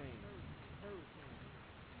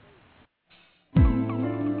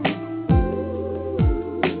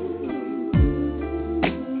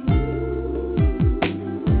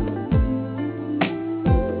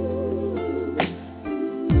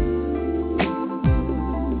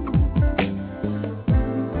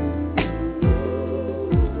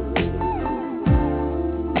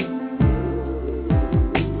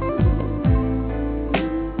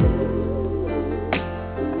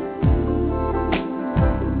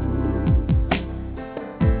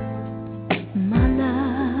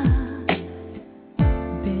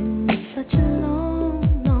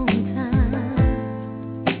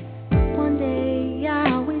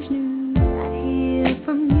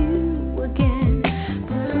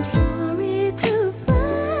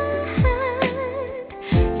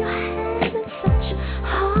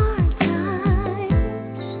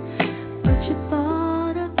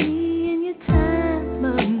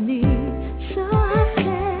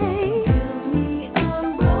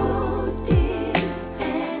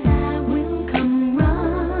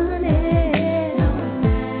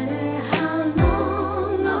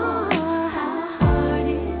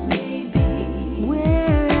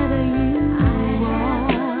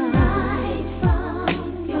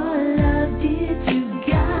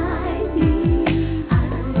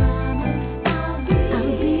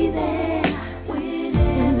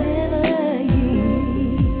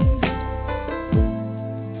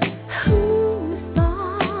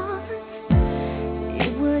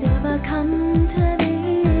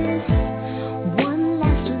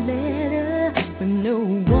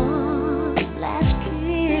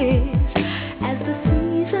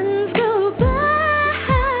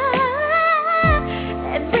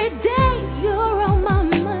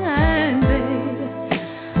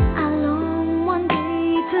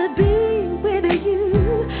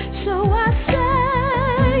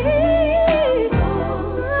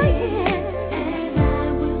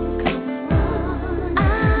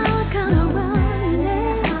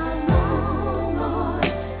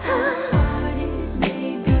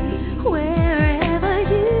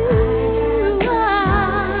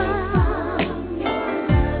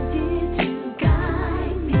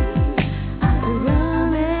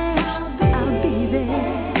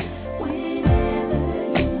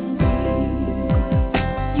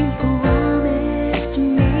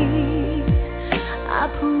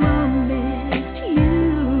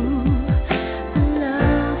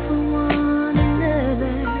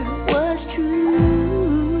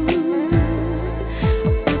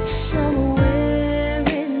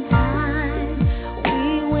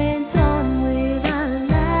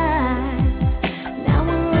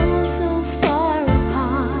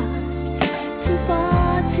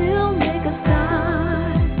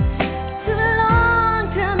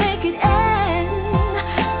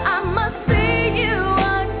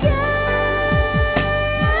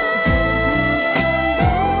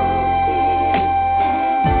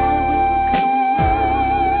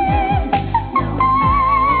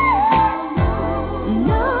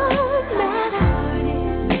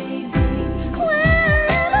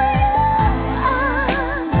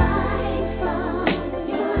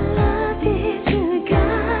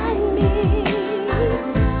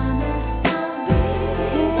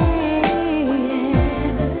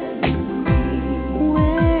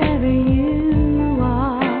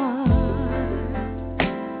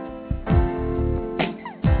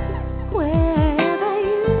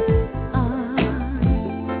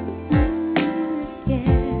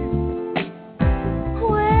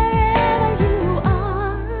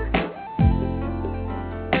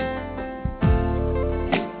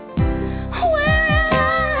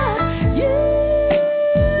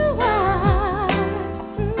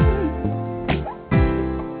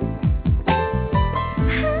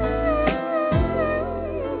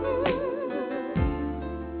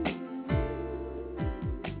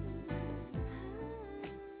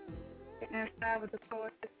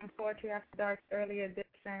 Dark's early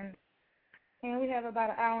edition. And we have about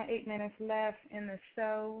an hour and 8 minutes left in the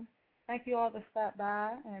show. Thank you all that stopped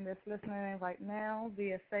by and that's listening in right now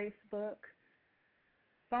via Facebook,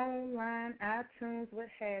 phone line, iTunes, what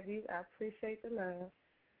have you. I appreciate the love.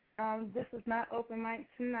 This is not open mic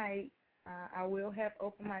tonight. I will have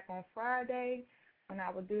open mic on Friday when I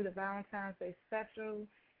will do the Valentine's Day special.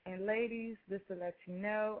 And ladies, just to let you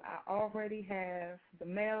know, I already have the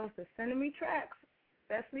males that's sending me tracks,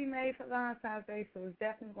 especially made for Valentine's Day, so it's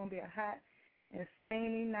definitely going to be a hot and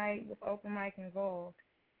steamy night with open mic involved.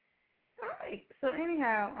 All right, so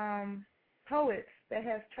anyhow, poets that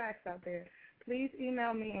has tracks out there, please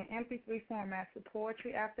email me in MP3 format to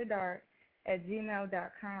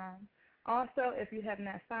poetryafterdark@gmail.com. Also, if you have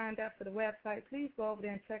not signed up for the website, please go over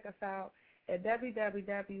there and check us out at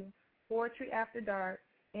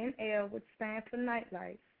www.poetryafterdark.nl, which stands for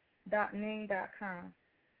nightlife.ning.com.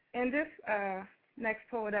 And this next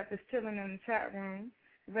poet up is chilling in the chat room,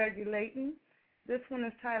 regulating. This one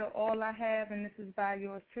is titled All I Have, and this is by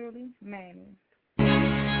yours truly, Manny.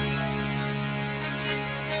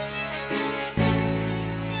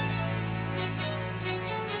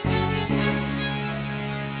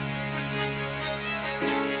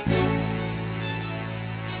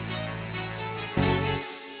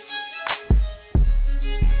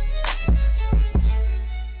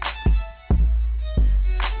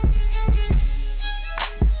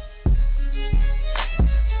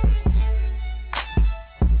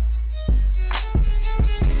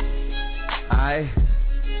 I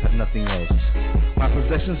have nothing else. My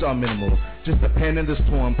possessions are minimal, just a pen and this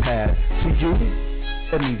torn pad. To you,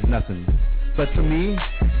 it means nothing. But to me,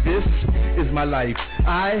 this is my life.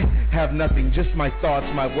 I have nothing, just my thoughts,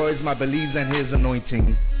 my words, my beliefs, and His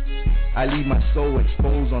anointing. I leave my soul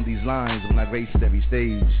exposed on these lines when I grace every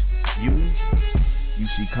stage. You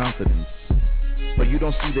see confidence, but you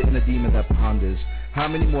don't see the inner demon that ponders. How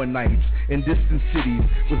many more nights in distant cities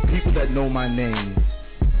with people that know my name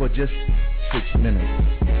for just 6 minutes?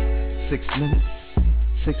 6 minutes?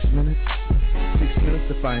 6 minutes? 6 minutes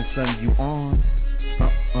to find something you on.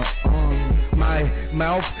 My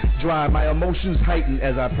mouth dry, my emotions heighten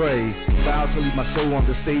as I pray. Vow to leave my soul on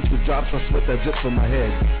the stage with drops of sweat that drip from my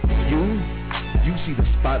head. You see the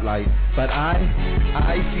spotlight, but I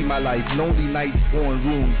see my life. Lonely nights, foreign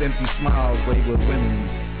rooms, empty smiles, wayward women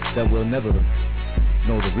that will never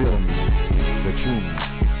know the real me, the true me.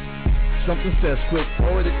 Something says quick,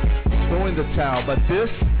 throw in the towel, but this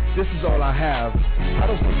is all I have. How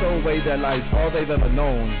does one throw away their life, all they've ever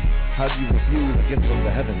known? How do you refuse a gift from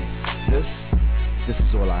the heavens? This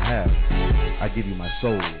is all I have. I give you my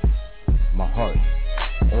soul, my heart,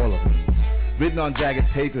 all of me. Written on jagged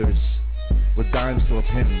papers, with dimes to a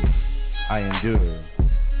penny. I endure,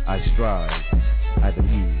 I strive, I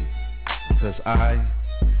believe, because I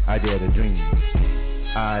dare to dream.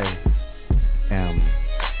 I am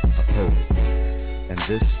a poet, and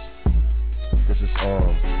this is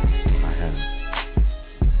all I have.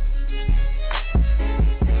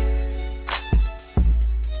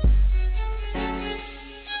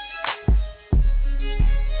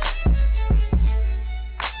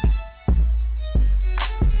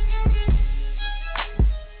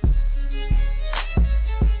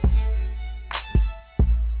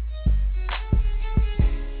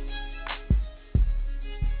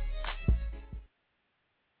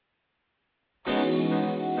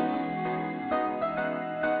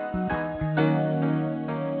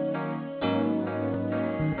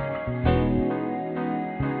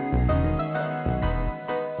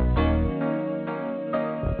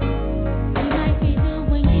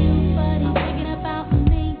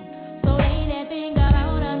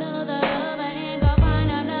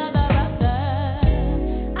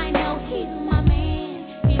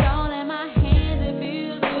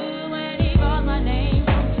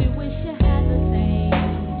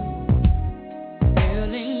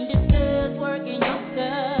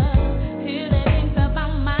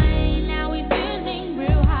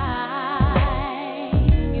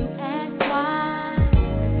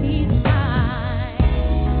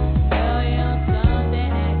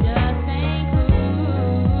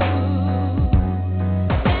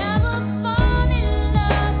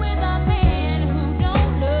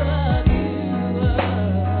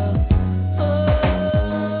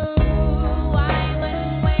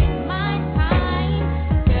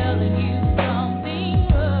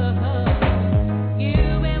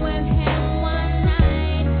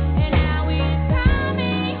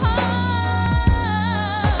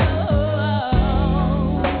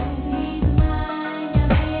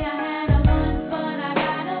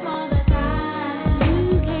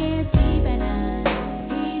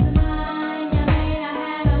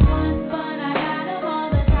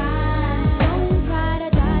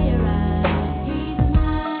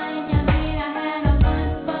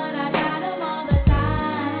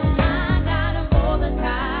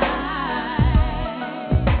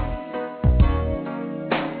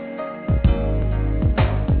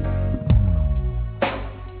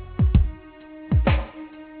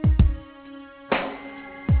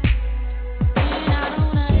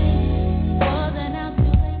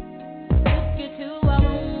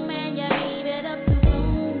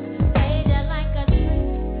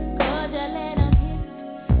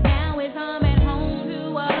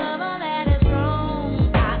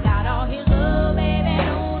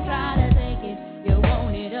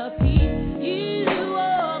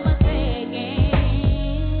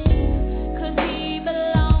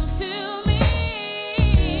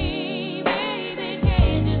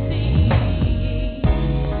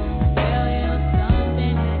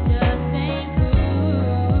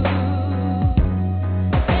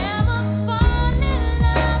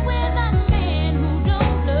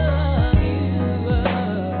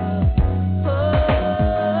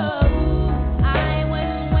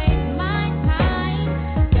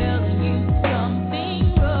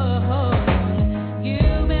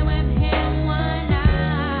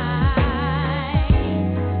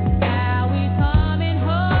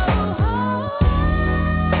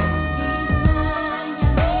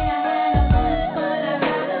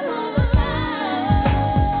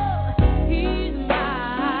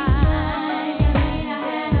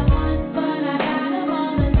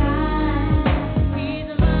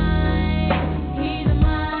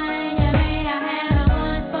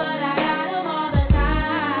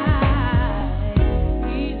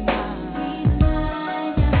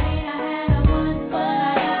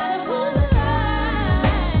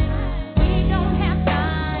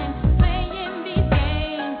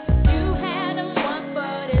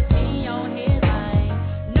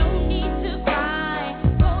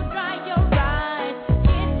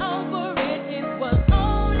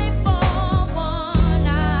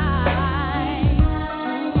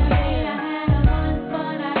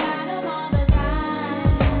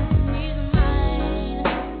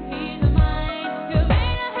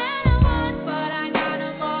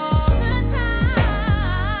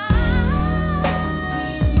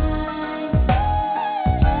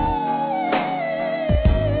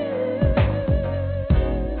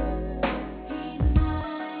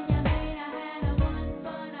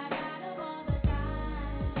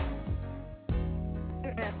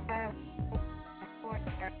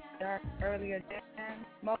 your Dan.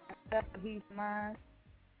 Most of he's mine.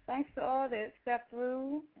 Thanks to all that stepped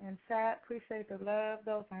through and chat. Appreciate the love.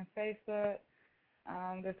 Those on Facebook,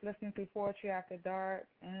 that's listening to Poetry After Dark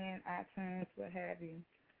and iTunes, what have you.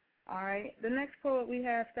 All right. The next poet we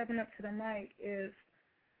have stepping up to the mic is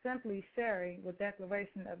Simply Sherry with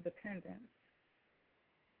Declaration of Dependence.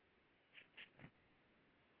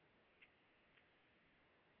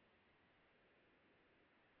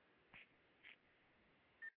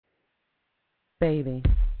 Baby,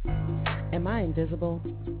 am I invisible?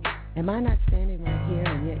 Am I not standing right here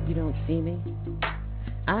and yet you don't see me?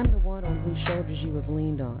 I'm the one on whose shoulders you have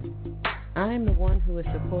leaned on. I'm the one who has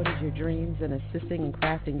supported your dreams and assisting in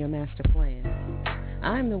crafting your master plan.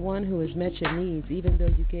 I'm the one who has met your needs even though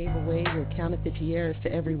you gave away your counterfeit tiaras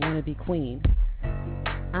to every wannabe queen.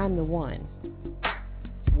 I'm the one.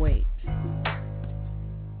 Wait.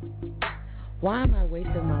 Why am I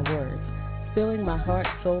wasting my words? Filling my heart,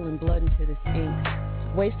 soul, and blood into this ink,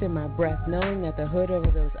 wasting my breath, knowing that the hood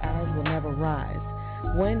over those eyes will never rise.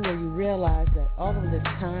 When will you realize that all of this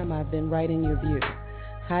time I've been writing your view,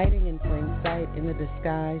 hiding in plain sight in the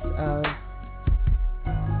disguise of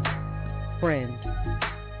friend,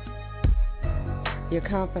 your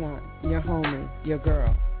confidant, your homie, your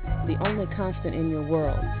girl, the only constant in your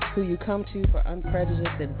world, who you come to for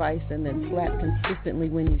unprejudiced advice and then slap consistently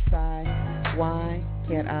when you sigh. Why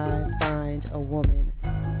can't I find a woman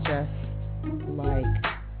just like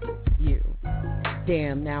you?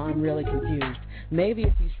 Damn, now I'm really confused. Maybe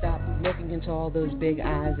if you stop looking into all those big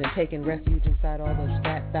eyes and taking refuge inside all those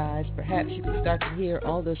fat thighs, perhaps you could start to hear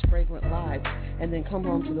all those fragrant lies and then come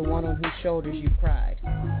home to the one on whose shoulders you cried.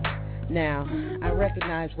 Now, I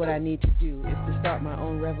recognize what I need to do is to start my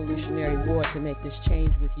own revolutionary war to make this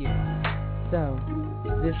change with you. So,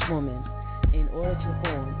 this woman, in order to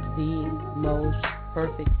form the most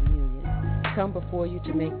perfect union, come before you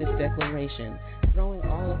to make this declaration, throwing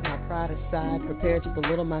all of my pride aside, prepared to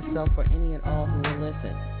belittle myself for any and all who will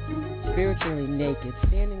listen. Spiritually naked,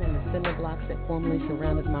 standing on the cinder blocks that formerly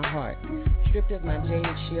surrounded my heart, stripped of my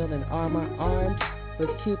jaded shield and armor, armed with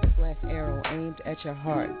Cupid's last arrow aimed at your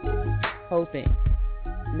heart, hoping,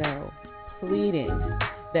 no, pleading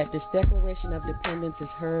that this declaration of dependence is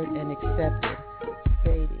heard and accepted.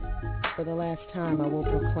 Baby, for the last time I will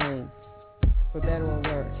proclaim, for better or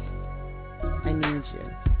worse, I need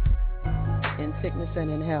you. In sickness and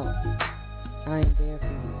in health, I am there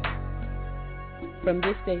for you. From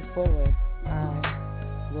this day forward,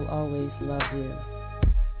 I will always love you.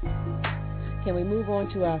 Can we move on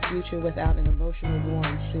to our future without an emotional war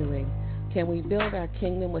ensuing? Can we build our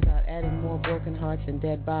kingdom without adding more broken hearts and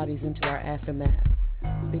dead bodies into our aftermath?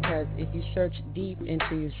 Because if you search deep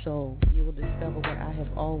into your soul, you will discover what I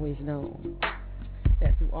have always known,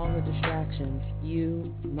 that through all the distractions,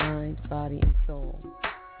 you, mind, body, and soul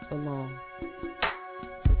belong with me.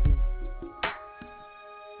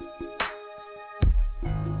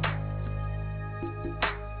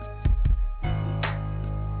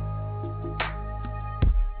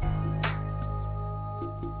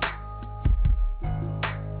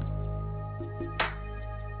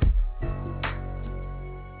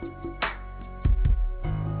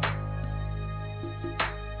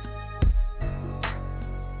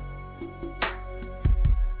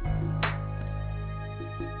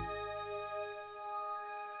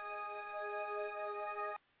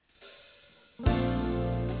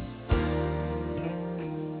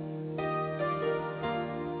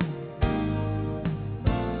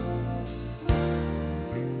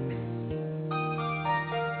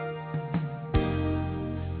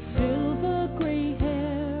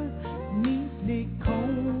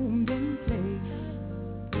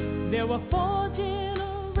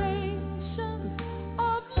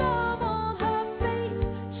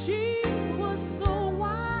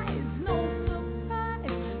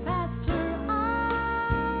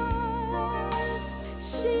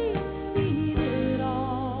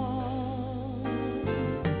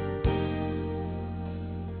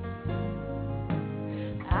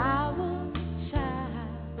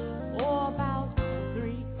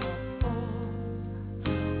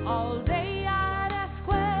 All day I'd ask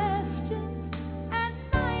questions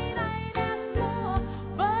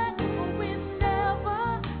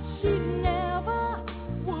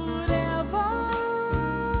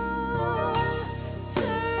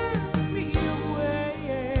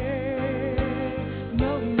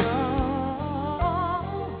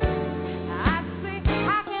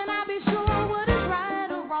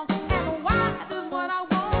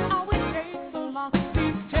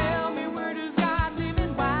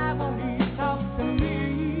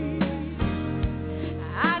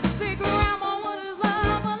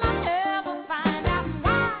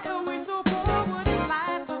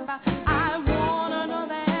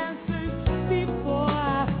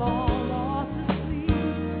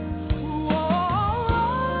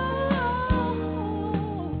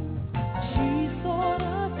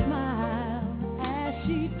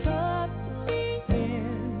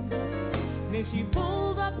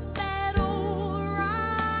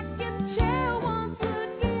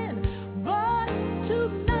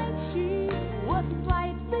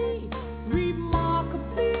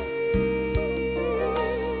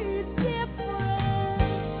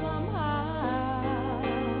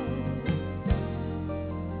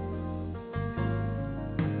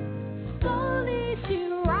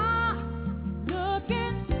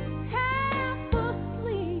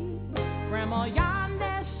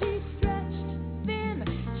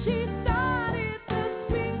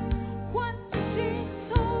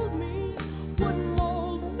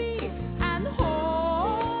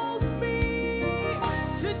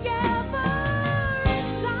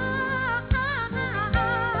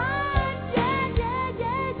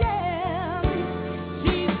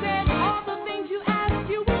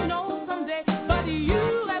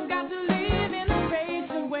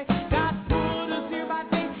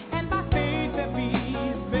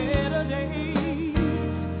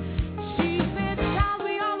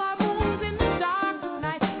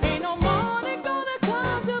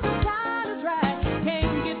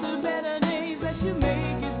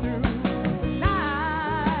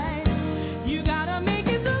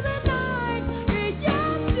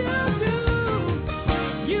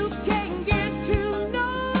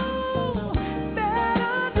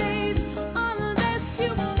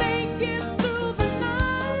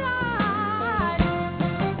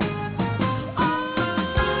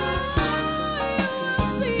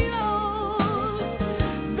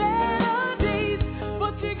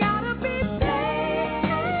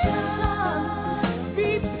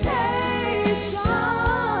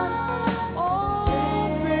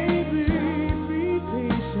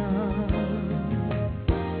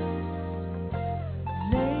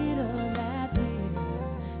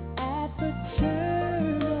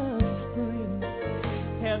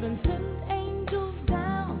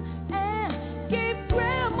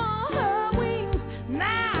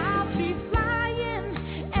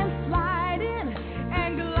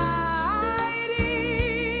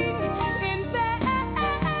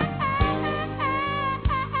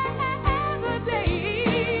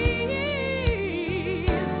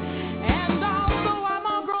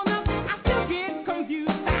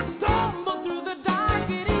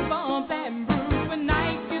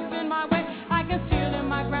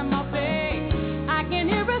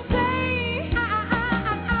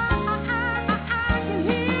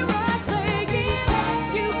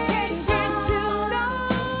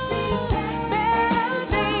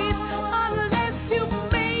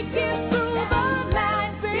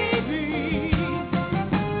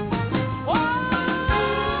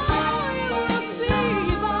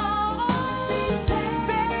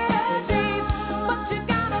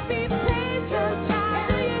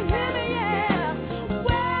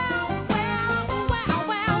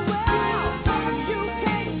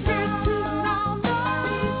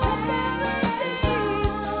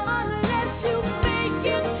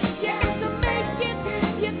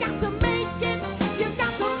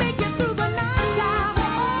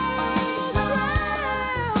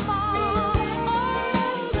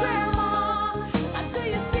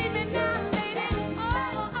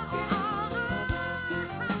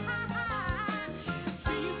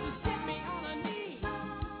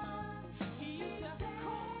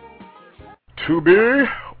To be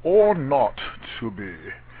or not to be?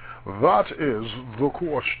 That is the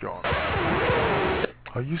question.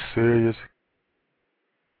 Are you serious?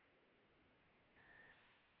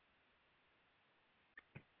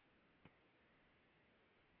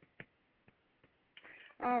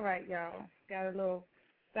 All right, y'all. Got a little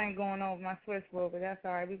thing going on with my switchboard, but that's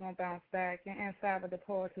all right. We're going to bounce back. And inside of the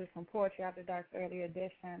Poetess from Poetry After Dark's early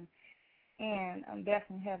edition. And I'm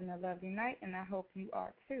definitely having a lovely night, and I hope you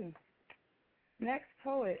are too. Next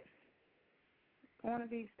poet going to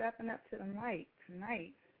be stepping up to the mic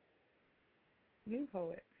tonight. New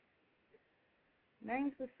poet.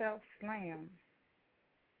 Names herself Slam.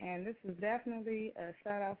 And this is definitely a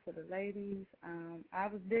shout-out for the ladies. I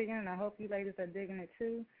was digging, and I hope you ladies are digging it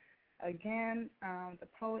too. Again, the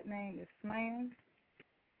poet name is Slam,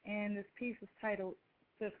 and this piece is titled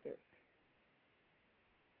Sisters.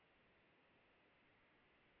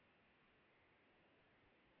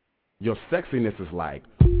 Your sexiness is like,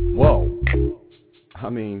 whoa. I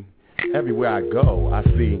mean, everywhere I go, I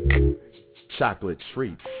see chocolate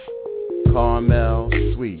treats, caramel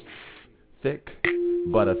sweets, thick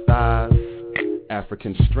butter thighs,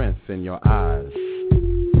 African strength in your eyes.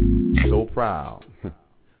 So proud,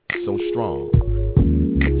 so strong.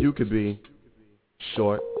 You could be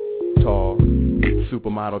short, tall,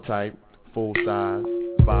 supermodel type, full size,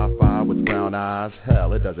 5'5" with brown eyes.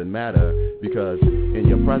 Hell, it doesn't matter, because in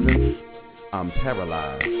your presence, I'm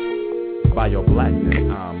paralyzed. By your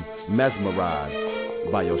blackness, I'm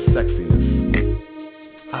mesmerized. By your sexiness,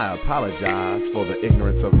 I apologize for the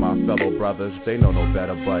ignorance of my fellow brothers. They know no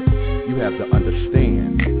better, but you have to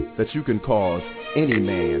understand that you can cause any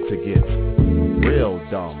man to get real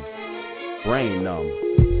dumb, brain numb.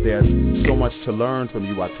 There's so much to learn from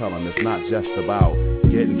you, I tell them. It's not just about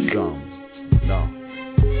getting some. No.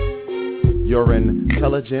 Your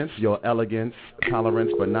intelligence, your elegance,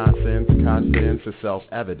 tolerance for nonsense, confidence is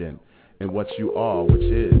self-evident in what you are, which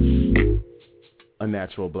is a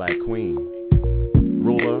natural black queen,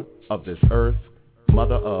 ruler of this earth,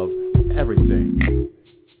 mother of everything,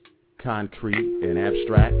 concrete and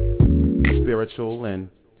abstract, spiritual, and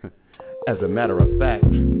as a matter of fact,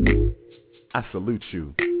 I salute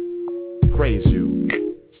you, praise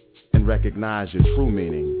you, and recognize your true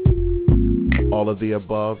meaning, all of the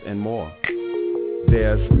above and more.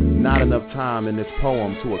 There's not enough time in this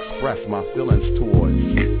poem to express my feelings towards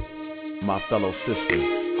my fellow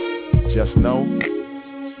sisters. Just know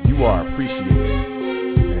you are appreciated,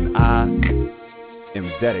 and I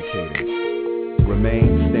am dedicated.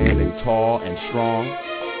 Remain standing tall and strong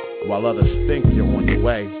while others think you're on your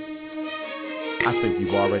way. I think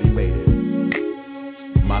you've already made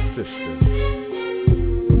it, my sisters.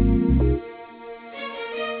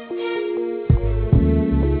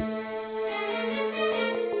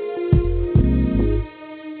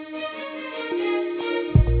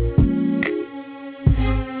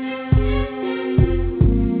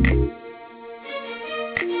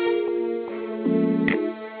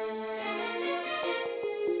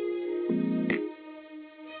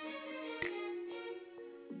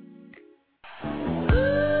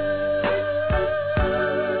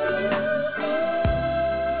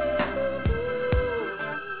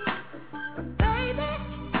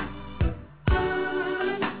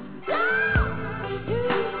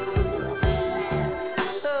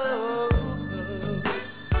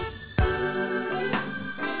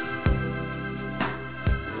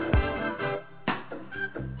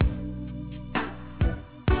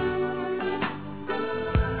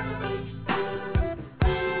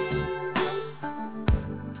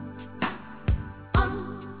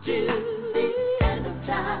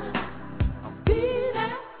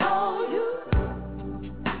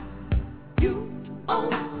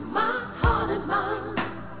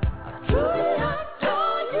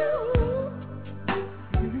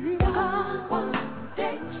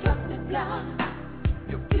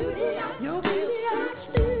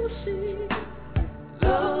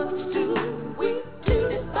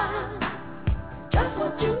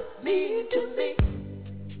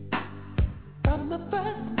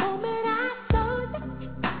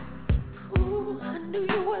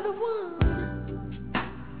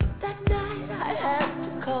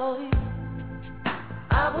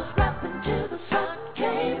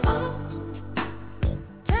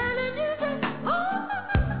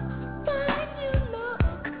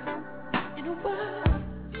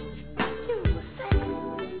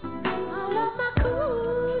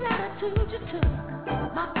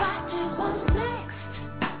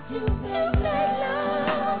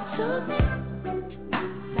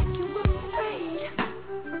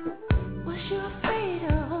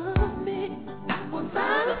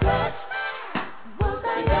 Was I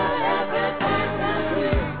your everything?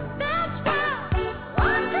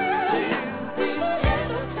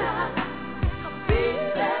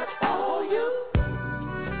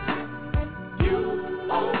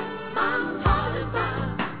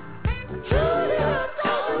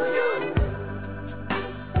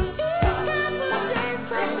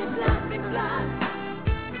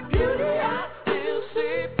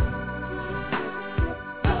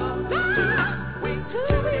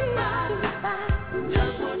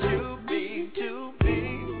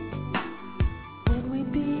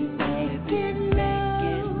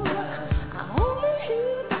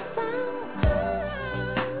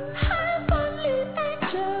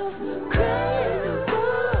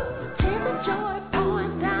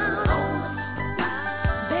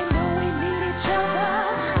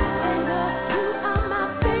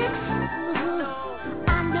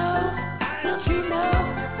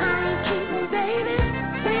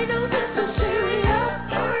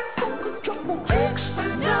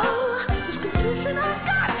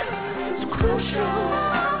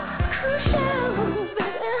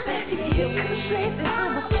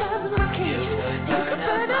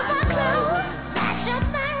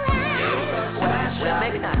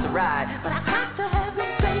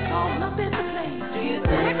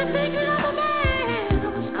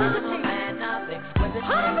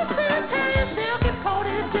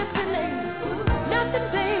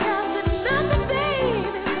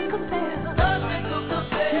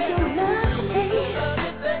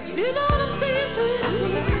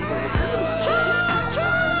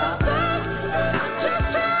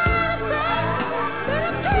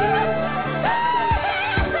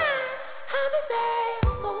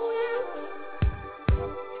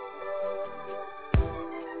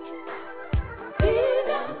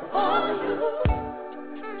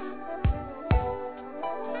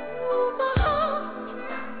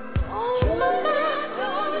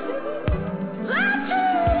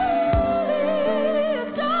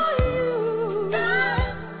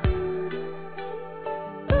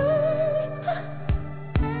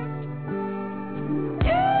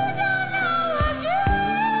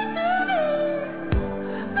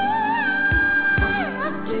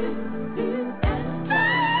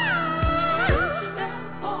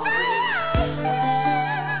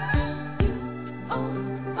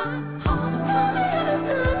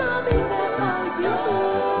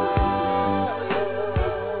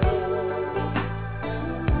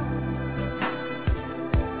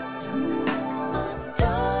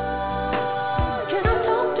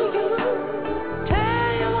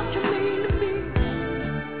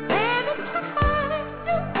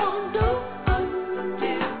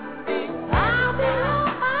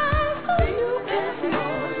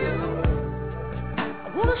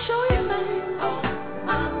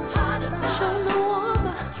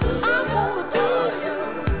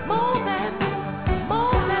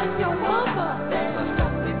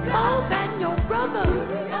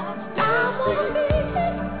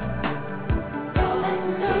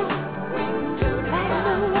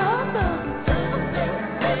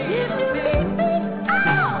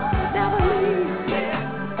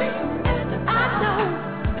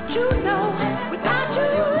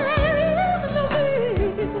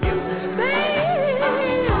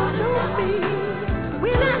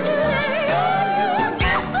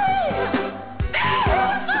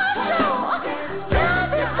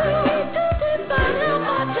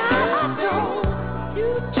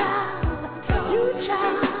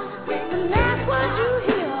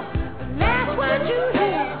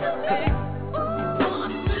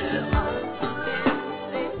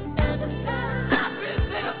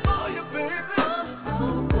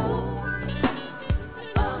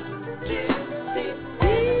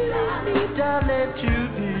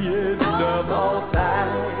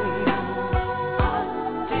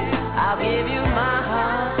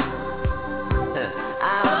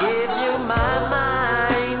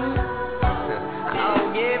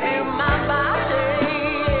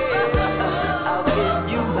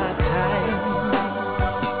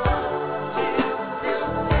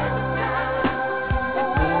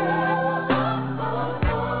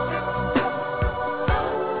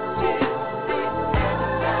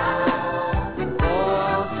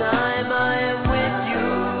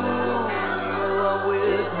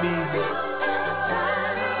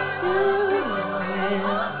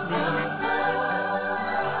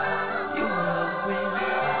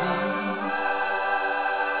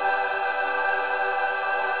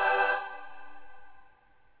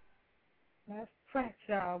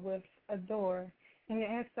 With Adore. And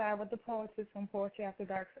you're inside with the poetess from Poetry After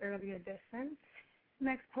Dark's early edition.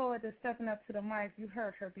 Next poet is stepping up to the mic. You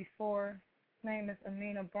heard her before. Name is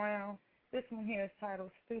Amina Brown. This one here is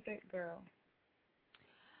titled Stupid Girl.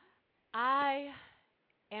 I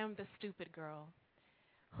am the stupid girl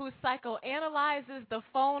who psychoanalyzes the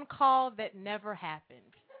phone call that never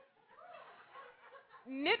happened.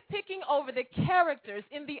 Nitpicking over the characters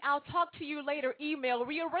in the I'll talk to you later email,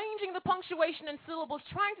 rearranging the punctuation and syllables,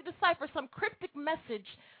 trying to decipher some cryptic message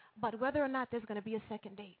about whether or not there's going to be a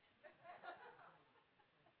second date.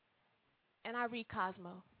 And I read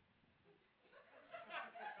Cosmo.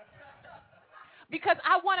 Because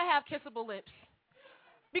I want to have kissable lips.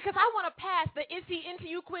 Because I want to pass the Is He Into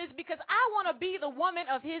You quiz, because I want to be the woman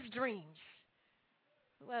of his dreams.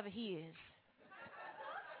 Whoever he is.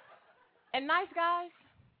 And nice guys,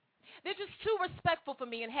 they're just too respectful for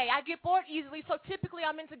me. And hey, I get bored easily, so typically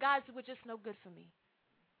I'm into guys who are just no good for me.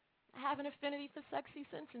 I have an affinity for sexy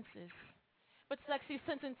sentences. But sexy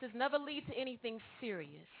sentences never lead to anything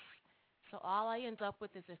serious. So all I end up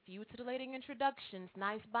with is a few titillating introductions,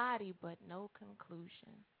 nice body, but no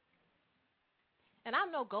conclusion. And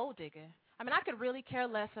I'm no gold digger. I mean, I could really care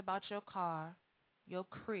less about your car, your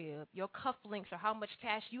crib, your cufflinks, or how much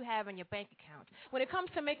cash you have in your bank account. When it comes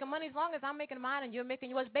to making money, as long as I'm making mine and you're making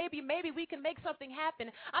yours, baby, maybe we can make something happen.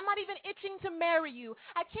 I'm not even itching to marry you.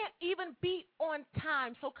 I can't even be on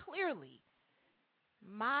time. So clearly,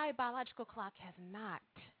 my biological clock has not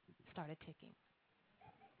started ticking.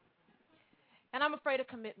 And I'm afraid of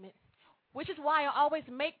commitment, which is why I always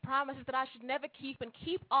make promises that I should never keep and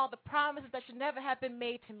keep all the promises that should never have been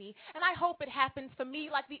made to me. And I hope it happens for me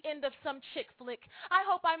like the end of some chick flick. I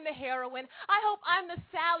hope I'm the heroine. I hope I'm the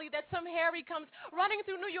Sally that some Harry comes running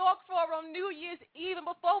through New York for on New Year's Eve, and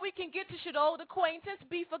before we can get to should old acquaintance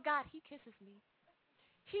be forgot, he kisses me.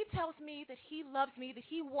 He tells me that he loves me, that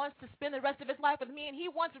he wants to spend the rest of his life with me, and he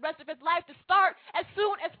wants the rest of his life to start as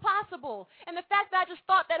soon as possible. And the fact that I just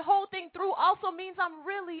thought that whole thing through also means I'm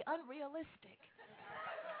really unrealistic.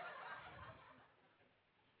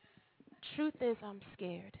 Truth is, I'm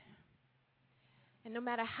scared. And no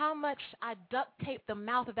matter how much I duct tape the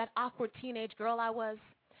mouth of that awkward teenage girl I was,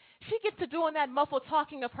 she gets to doing that muffled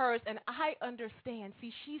talking of hers, and I understand.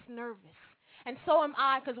 See, she's nervous. And so am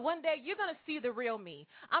I, because one day you're going to see the real me.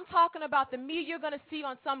 I'm talking about the me you're going to see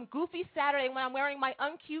on some goofy Saturday when I'm wearing my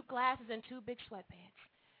uncute glasses and 2 big sweatpants.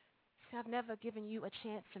 See, I've never given you a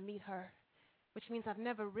chance to meet her, which means I've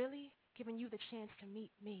never really given you the chance to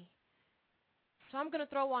meet me. So I'm going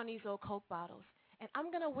to throw on these old Coke bottles, and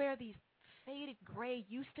I'm going to wear these faded gray,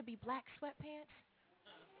 used-to-be black sweatpants,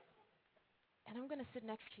 and I'm going to sit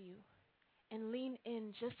next to you and lean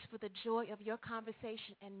in just for the joy of your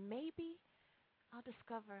conversation, and maybe I'll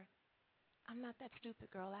discover I'm not that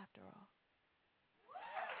stupid girl after all.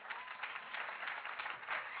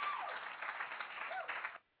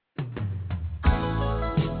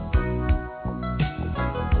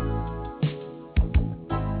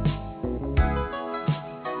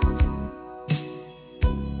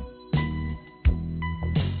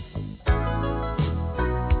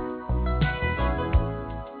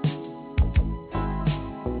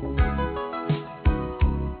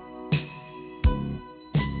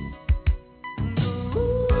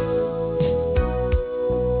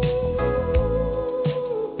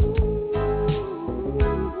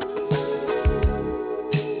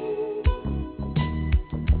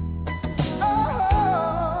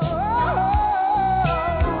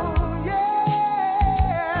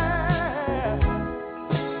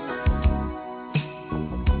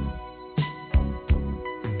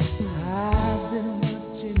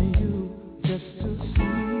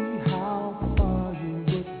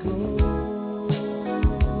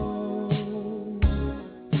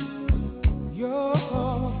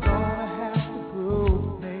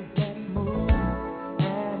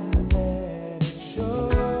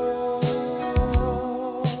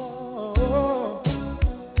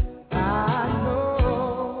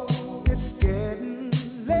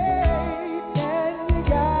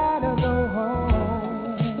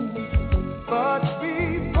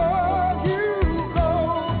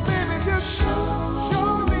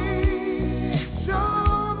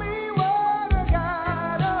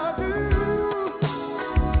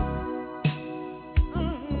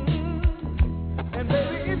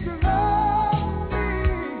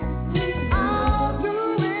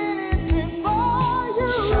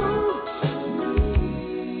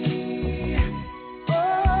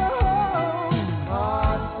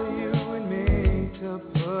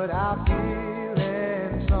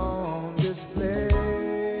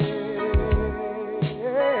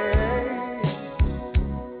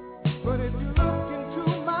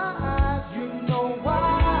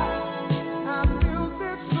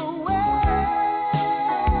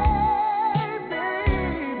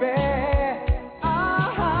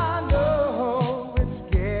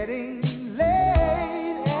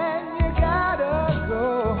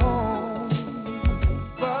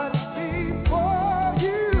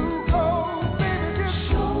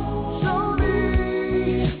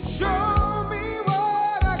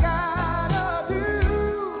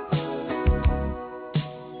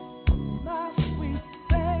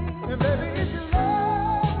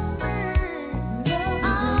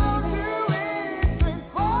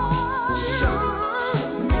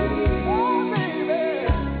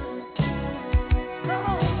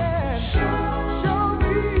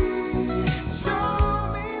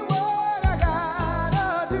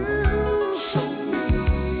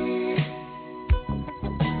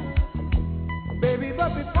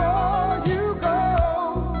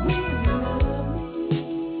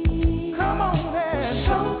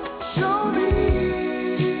 Show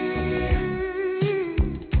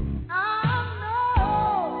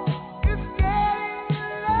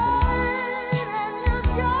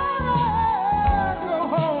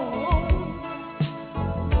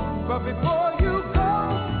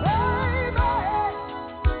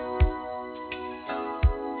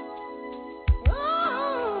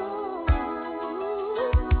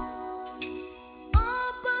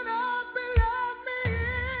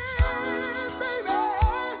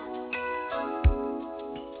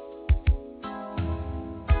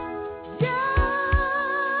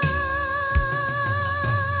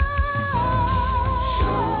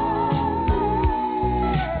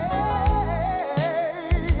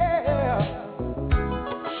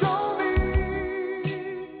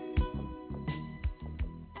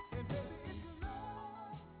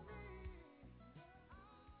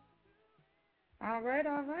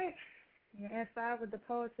with the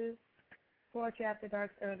Poetess, Poetry After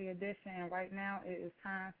Dark's early edition, and right now it is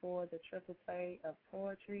time for the triple play of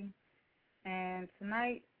poetry. And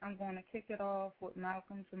tonight I'm going to kick it off with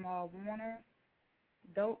Malcolm Jamal Warner,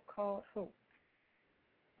 Dope Called Hope.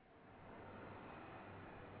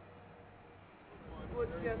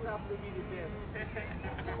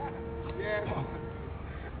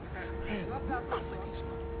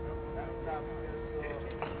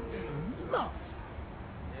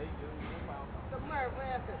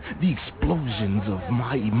 The explosions of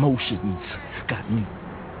my emotions got me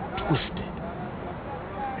twisted.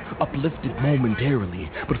 Uplifted momentarily,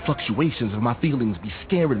 but fluctuations of my feelings be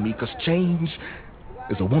scaring me, 'cause change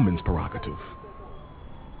is a woman's prerogative.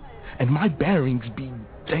 And my bearings be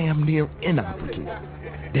damn near inoperative,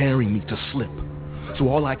 daring me to slip. So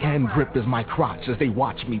all I can grip is my crotch as they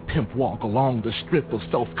watch me pimp walk along the strip of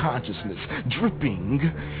self-consciousness,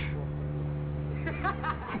 dripping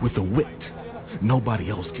with a wit nobody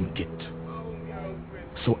else can get.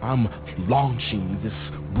 So I'm launching this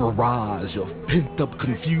barrage of pent-up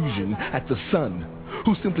confusion at the sun,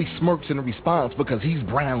 who simply smirks in response because he's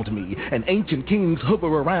browned me, and ancient kings hover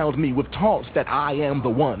around me with taunts that I am the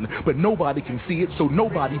one, but nobody can see it, so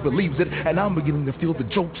nobody believes it, and I'm beginning to feel the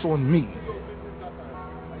joke's on me.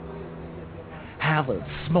 Have a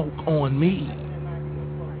smoke on me,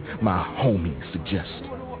 my homies suggest.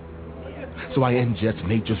 So I ingest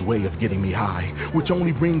nature's way of getting me high, which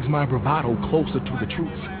only brings my bravado closer to the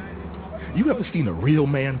truth. You ever seen a real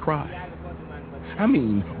man cry? I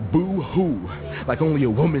mean, boo-hoo, like only a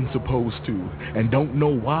woman's supposed to, and don't know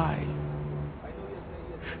why.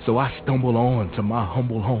 So I stumble on to my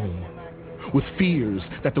humble home, with fears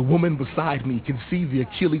that the woman beside me can see the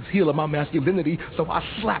Achilles heel of my masculinity, so I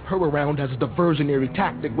slap her around as a diversionary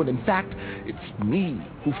tactic, when in fact, it's me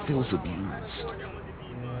who feels abused.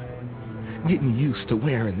 Getting used to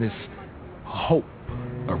wearing this hope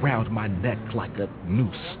around my neck like a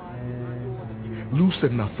noose. Loose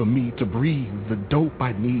enough for me to breathe the dope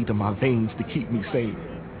I need in my veins to keep me sane.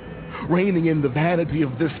 Reigning in the vanity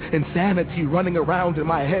of this insanity running around in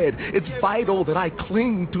my head, it's vital that I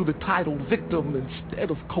cling to the title victim instead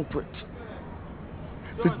of culprit.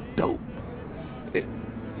 The dope, it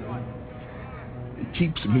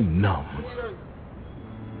keeps me numb.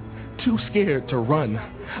 Too scared to run,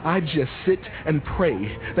 I just sit and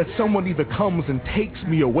pray that someone either comes and takes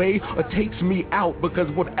me away or takes me out, because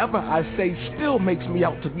whatever I say still makes me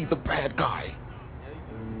out to be the bad guy.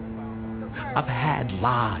 I've had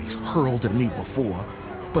lies hurled at me before,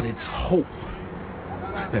 but it's hope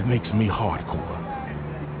that makes me hardcore.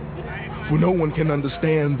 For no one can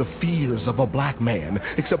understand the fears of a black man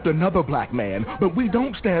except another black man, but we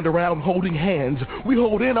don't stand around holding hands. We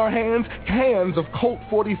hold in our hands cans of Colt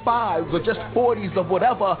 45s or just 40s of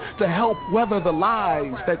whatever to help weather the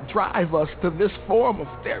lies that drive us to this form of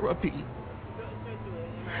therapy.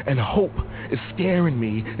 And hope is scaring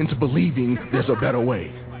me into believing there's a better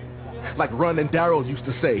way. Like Run and Darryl used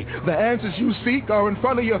to say, the answers you seek are in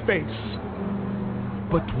front of your face.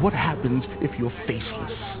 But what happens if you're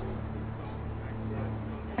faceless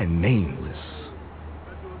and nameless?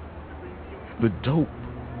 The dope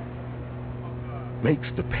makes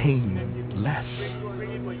the pain less,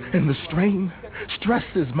 and the strain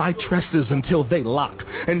stresses my tresses until they lock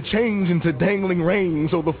and change into dangling reins,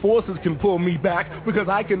 so the forces can pull me back, because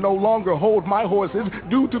I can no longer hold my horses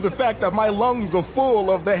due to the fact that my lungs are full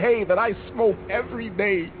of the hay that I smoke every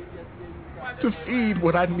day to feed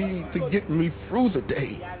what I need to get me through the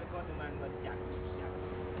day.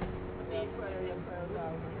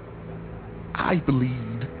 I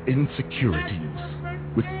bleed insecurities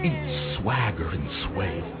with each swagger and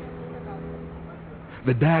sway.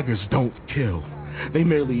 The daggers don't kill. They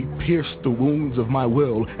merely pierce the wounds of my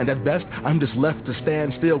will, and at best, I'm just left to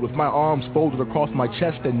stand still with my arms folded across my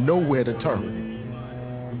chest and nowhere to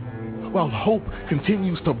turn. While hope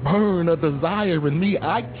continues to burn a desire in me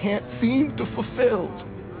I can't seem to fulfill.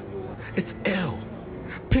 It's ill.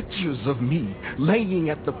 Pictures of me laying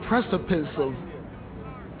at the precipice of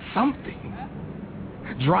something,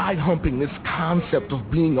 dry humping this concept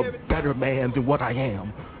of being a better man than what I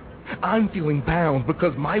am. I'm feeling bound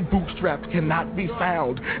because my bootstraps cannot be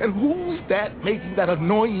found. And who's that making that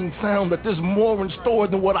annoying sound that there's more in store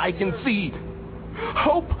than what I can see?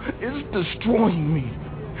 Hope is destroying me.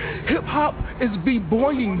 Hip-hop is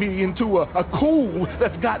b-boying me into a cool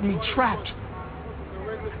that's got me trapped,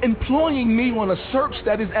 employing me on a search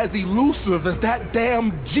that is as elusive as that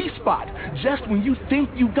damn G-spot. Just when you think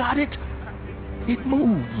you got it, it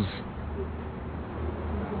moves.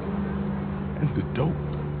 And the dope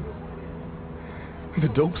The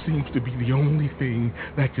dope seems to be the only thing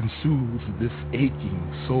that can soothe this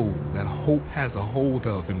aching soul that hope has a hold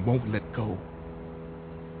of and won't let go.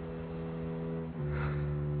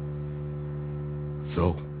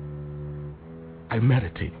 So, I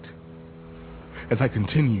meditate. As I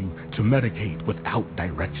continue to medicate without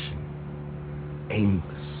direction,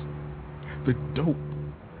 aimless, the dope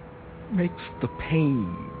makes the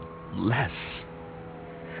pain less,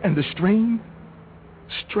 and the strain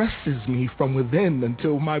stresses me from within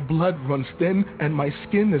until my blood runs thin and my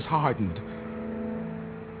skin is hardened.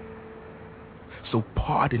 So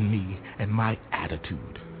pardon me and my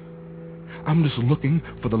attitude. I'm just looking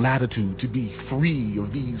for the latitude to be free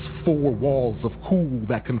of these four walls of cool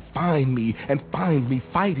that confine me and find me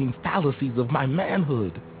fighting fallacies of my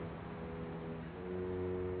manhood.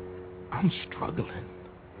 I'm struggling,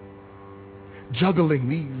 juggling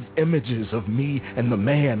these images of me and the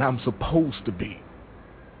man I'm supposed to be.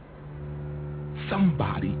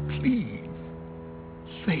 Somebody, please,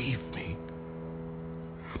 save me.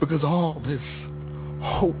 Because all this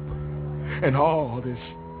hope and all this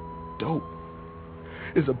dope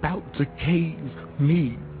is about to cave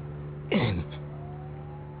me in.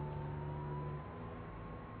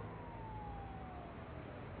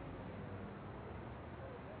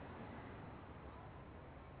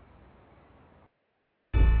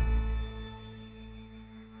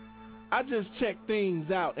 I just check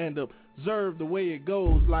things out and observe the way it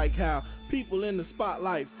goes, like how people in the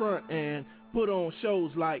spotlight front and put on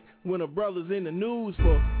shows like when a brother's in the news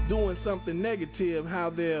for doing something negative, how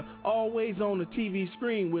they're always on the TV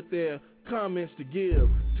screen with their comments to give,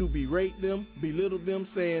 to berate them, belittle them,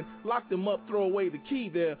 saying lock them up, throw away the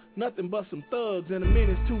key, they're nothing but some thugs and a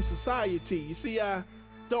menace to society. You see, I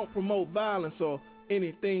don't promote violence or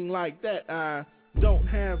anything like that. I don't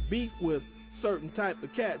have beef with certain type of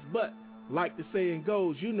cats, but like the saying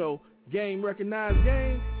goes, you know, game recognized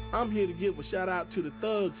game. I'm here to give a shout out to the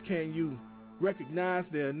thugs. Can you recognize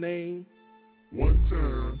their name? One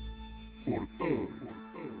time for the thugs.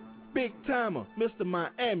 Big timer, Mr.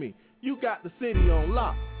 Miami. You got the city on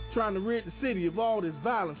lock, trying to rid the city of all this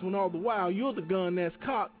violence when all the while you're the gun that's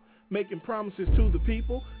cocked, making promises to the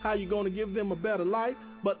people, how you gonna give them a better life,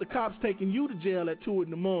 but the cops taking you to jail at 2 in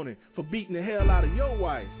the morning for beating the hell out of your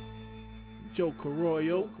wife. Joe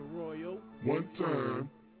Carroyo. One time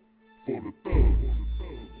for the thugs.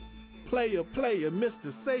 Player,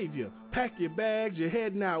 Mr. Savior. Pack your bags, you're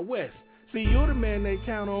heading out west. See, you're the man they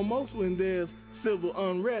count on most when there's civil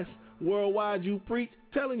unrest. Worldwide you preach,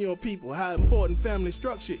 telling your people how important family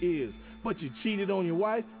structure is. But you cheated on your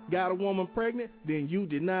wife, got a woman pregnant, then you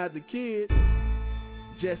denied the kid.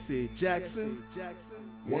 Jesse Jackson.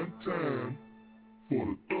 One time for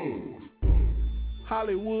the thugs.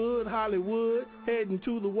 Hollywood, heading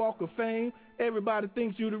to the Walk of Fame. Everybody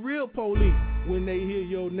thinks you the real police when they hear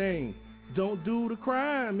your name. Don't do the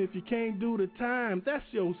crime if you can't do the time. That's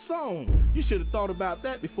your song. You should have thought about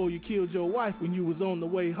that before you killed your wife when you was on the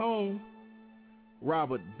way home.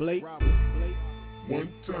 Robert Blake.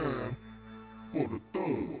 One time for the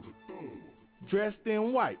thugs. Dressed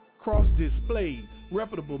in white, cross displayed,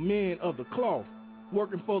 reputable men of the cloth,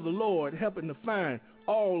 working for the Lord, helping to find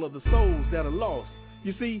all of the souls that are lost.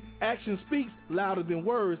 You see, action speaks louder than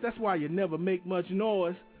words. That's why you never make much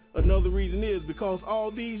noise. Another reason is because all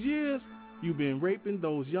these years, you've been raping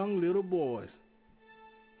those young little boys.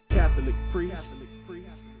 Catholic priest.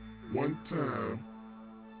 One time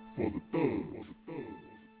for the thugs.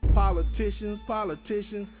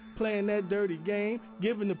 Politicians, playing that dirty game,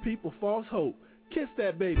 giving the people false hope. Kiss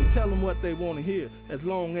that baby, tell them what they want to hear, as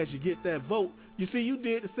long as you get that vote. You see, you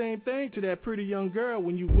did the same thing to that pretty young girl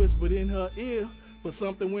when you whispered in her ear, but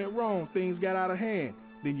something went wrong, things got out of hand,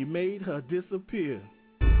 then you made her disappear.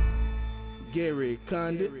 Gary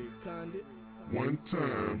Condit. One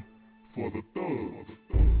time for the thugs.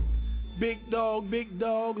 Big dog,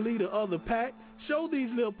 leader of the pack. Show these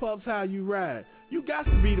little pups how you ride. You got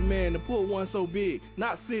to be the man to pull one so big,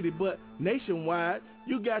 not city, but nationwide.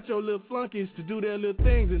 You got your little flunkies to do their little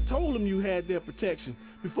things and told them you had their protection.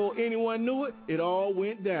 Before anyone knew it, it all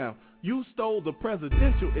went down. You stole the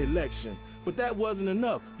presidential election, but that wasn't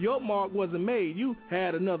enough. Your mark wasn't made. You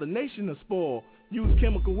had another nation to spoil. Used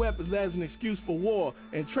chemical weapons as an excuse for war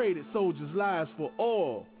and traded soldiers' lives for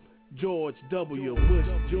oil. George W. Bush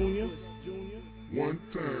Jr. One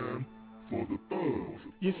time for the thugs.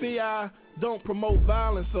 You see, I don't promote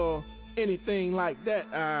violence or anything like that.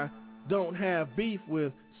 I don't have beef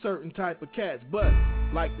with certain type of cats, but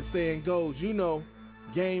like the saying goes, you know,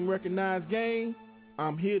 game recognized game.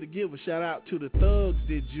 I'm here to give a shout out to the thugs.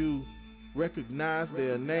 Did you recognize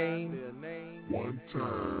their name? One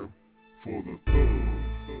time for the thugs.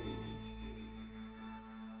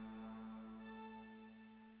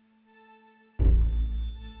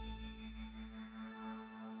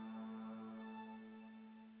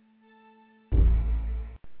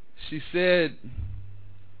 She said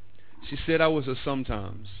I was a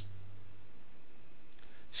sometimes.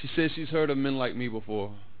 She said she's heard of men like me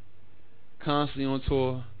before, constantly on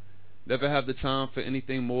tour, never have the time for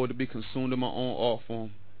anything more to be consumed in my own art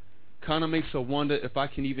form. Kinda makes her wonder if I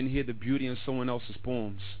can even hear the beauty in someone else's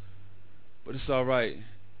poems. But it's alright.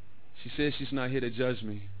 She says she's not here to judge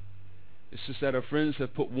me. It's just that her friends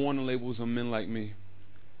have put warning labels on men like me.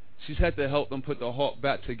 She's had to help them put the heart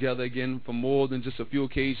back together again for more than just a few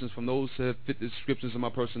occasions from those who have fit the descriptions of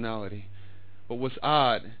my personality. But what's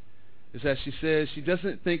odd is that she says she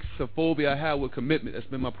doesn't think it's a phobia I have with commitment that's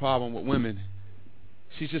been my problem with women.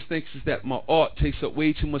 She just thinks it's that my art takes up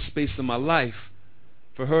way too much space in my life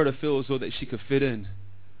for her to feel as though that she could fit in.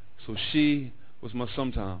 So she was my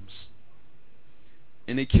sometimes.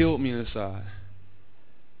 And it killed me inside,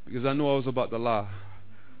 because I knew I was about to lie.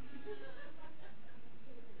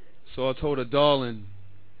 So I told her, darling,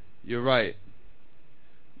 you're right.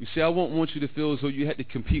 You see, I won't want you to feel as though you had to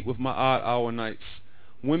compete with my odd hour nights.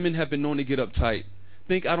 Women have been known to get uptight,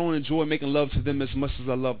 think I don't enjoy making love to them as much as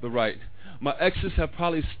I love the right. My exes have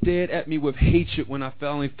probably stared at me with hatred when I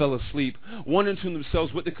finally fell asleep, wondering to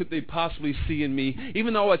themselves what could they possibly see in me,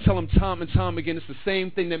 even though I tell them time and time again it's the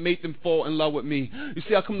same thing that made them fall in love with me. You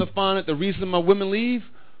see, I come to find that the reason my women leave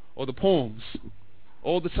are the poems.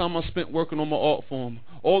 All the time I spent working on my art form,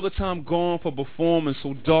 all the time gone for performing,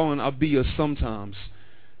 so darling, I'll be a sometimes.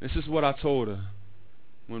 This is what I told her,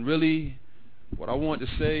 when really what I want to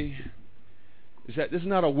say is that there's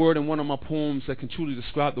not a word in one of my poems that can truly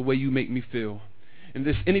describe the way you make me feel. And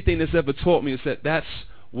if there's anything that's ever taught me, is that that's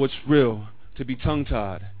what's real, to be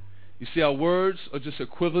tongue-tied. You see, our words are just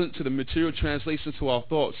equivalent to the material translation to our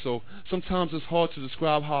thoughts, so sometimes it's hard to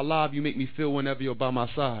describe how alive you make me feel whenever you're by my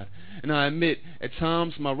side. And I admit, at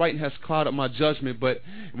times my writing has clouded my judgment, but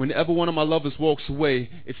whenever one of my lovers walks away,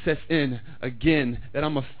 it sets in again that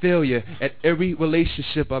I'm a failure at every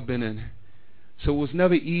relationship I've been in. So it was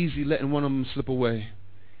never easy letting one of them slip away.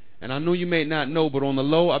 And I know you may not know, but on the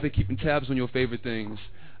low, I've been keeping tabs on your favorite things.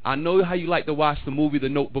 I know how you like to watch the movie The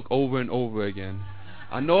Notebook over and over again.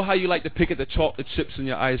 I know how you like to pick at the chocolate chips in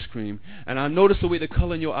your ice cream. And I notice the way the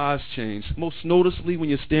color in your eyes change, most noticeably when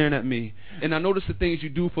you're staring at me. And I notice the things you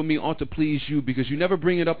do for me aren't to please you, because you never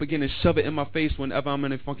bring it up again and shove it in my face whenever I'm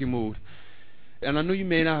in a funky mood. And I know you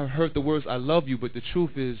may not have heard the words I love you, but the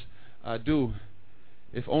truth is, I do.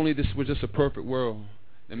 If only this were just a perfect world,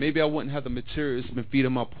 then maybe I wouldn't have the material that's been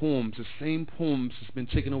feeding my poems, the same poems that's been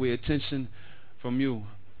taking away attention from you.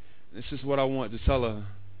 This is what I wanted to tell her.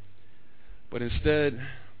 But instead,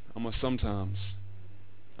 I'm a sometimes.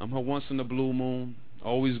 I'm her once in a blue moon,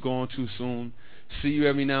 always gone too soon. See you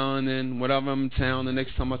every now and then, whenever I'm in town, the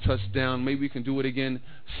next time I touch down, maybe we can do it again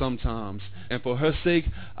sometimes. And for her sake,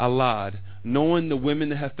 I lied, knowing the women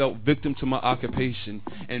that have felt victim to my occupation,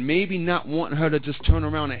 and maybe not wanting her to just turn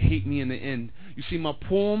around and hate me in the end. You see, my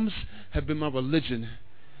poems have been my religion,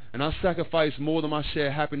 and I sacrifice more than my share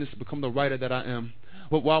of happiness to become the writer that I am.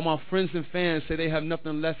 But while my friends and fans say they have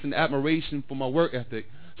nothing less than admiration for my work ethic,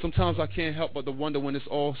 sometimes I can't help but to wonder, when it's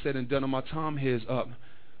all said and done and my time here is up,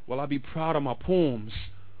 will I be proud of my poems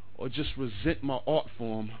or just resent my art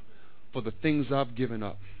form for the things I've given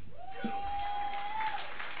up?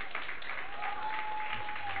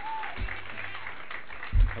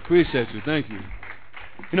 I appreciate you. Thank you.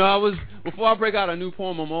 You know, before I break out a new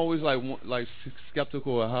poem, I'm always like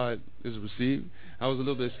skeptical of how it is received. I was a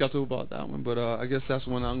little bit skeptical about that one, but I guess that's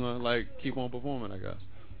when I'm gonna keep on performing, I guess.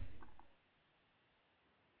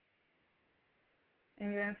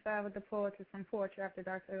 And you're inside with the poetry from Poetry After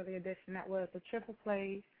Dark's early edition. That was the triple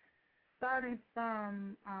play, starting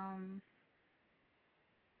from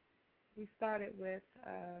we started with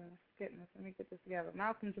goodness, let me get this together.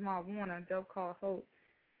 Malcolm Jamal Warner, Dope Called Hope.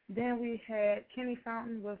 Then we had Kenny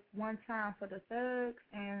Fountain with One Time for the Thugs,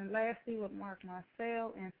 and lastly with Mark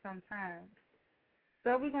Marcel and Sometimes.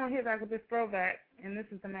 So we're going to hit back with this throwback, and this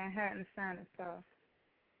is the Manhattan Shining Star.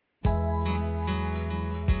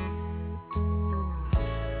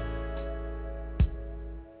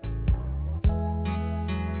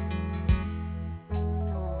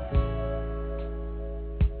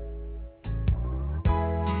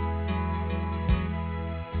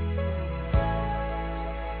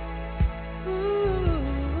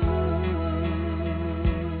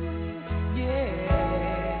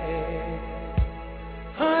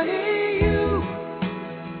 Honey, you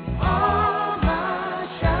are my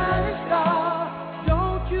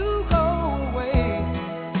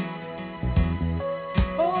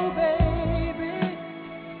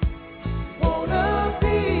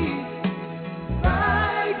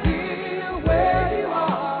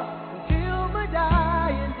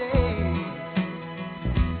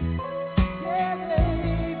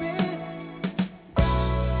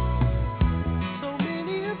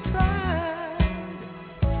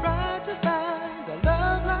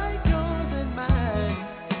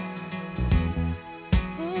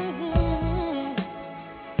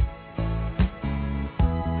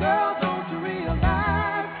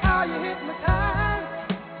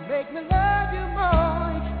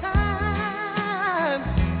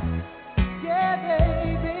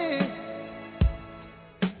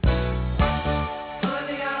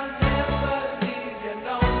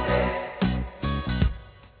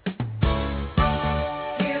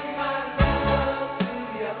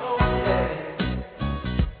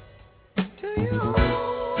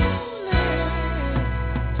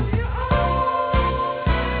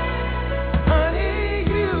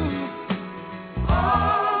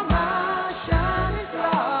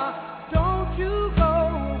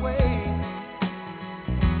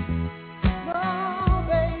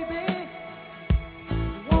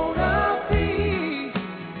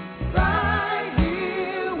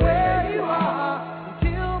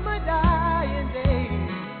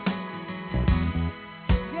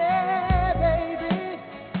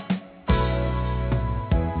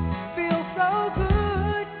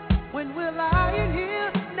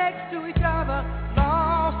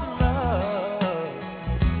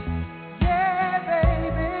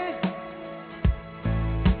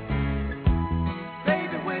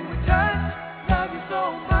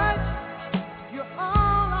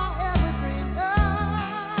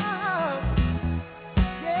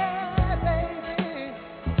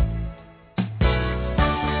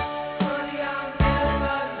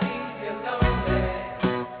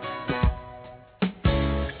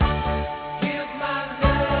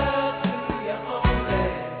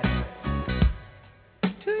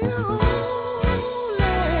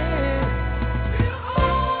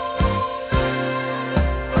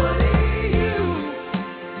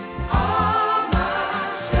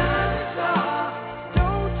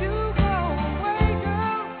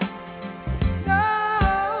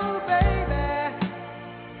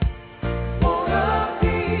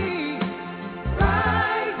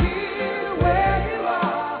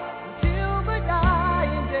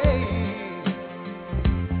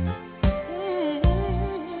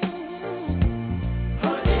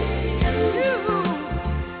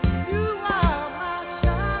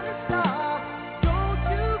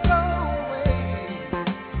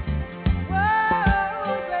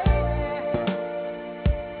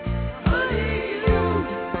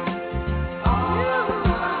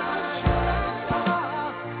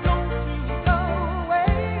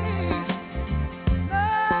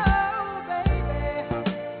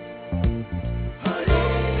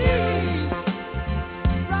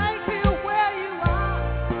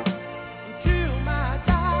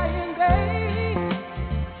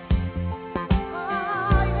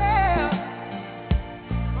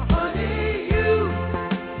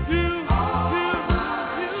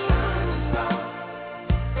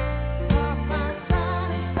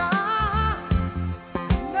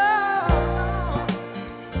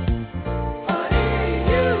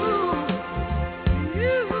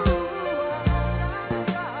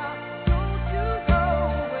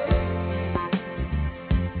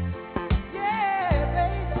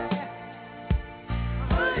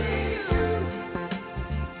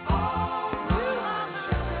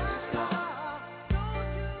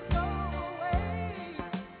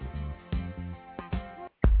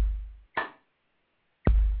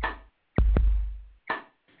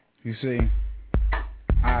You see,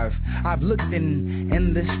 I've looked in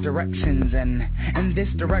endless directions, and in this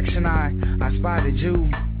direction I spotted you.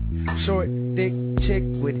 Short, thick chick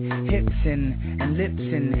with hips and lips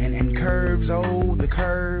and curves. Oh, the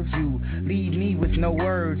curves. You leave me with no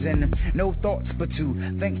words and no thoughts but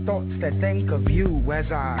to think thoughts that think of you, as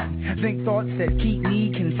I think thoughts that keep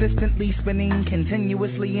me consistently spinning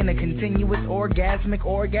continuously in a continuous orgasmic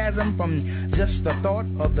orgasm from just the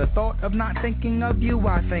thought of not thinking of you.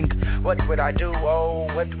 I think, what would I do?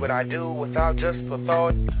 Oh, what would I do without just the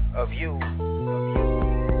thought of you?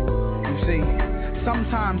 You see,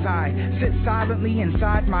 sometimes I sit silently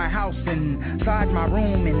inside my house, inside my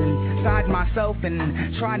room, inside myself,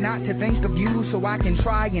 and try not to think of you so I can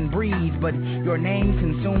try and breathe. But your name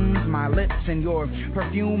consumes my lips, and your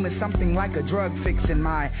perfume is something like a drug fix. And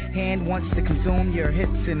my hand wants to consume your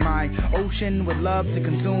hips, and my ocean would love to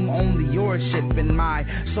consume only your ship, and my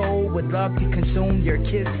soul would love to consume your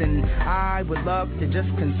kiss, and I would love to just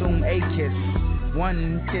consume a kiss.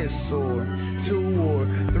 One kiss, or two, or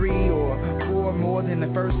three, or four, more than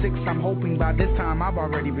the first six. I'm hoping by this time I've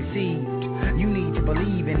already received. You need to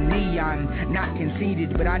believe in me. I'm not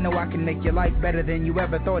conceited, but I know I can make your life better than you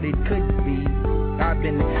ever thought it could be. I've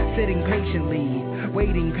been sitting patiently,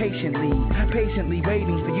 waiting patiently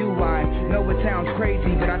waiting for you. I know it sounds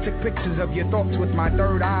crazy, but I took pictures of your thoughts with my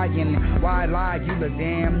third eye, and why lie? You look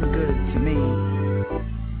damn good to me.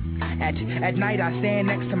 At night I stand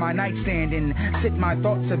next to my nightstand and sit my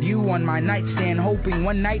thoughts of you on my nightstand, hoping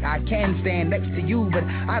one night I can stand next to you. But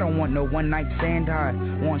I don't want no one night stand, I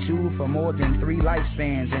want you for more than 3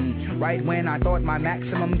 lifespans. And right when I thought my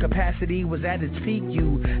maximum capacity was at its peak,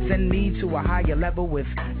 you send me to a higher level with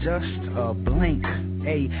just a blink.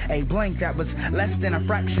 A blink that was less than a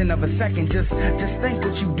fraction of a second. Just think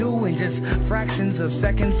what you do in just fractions of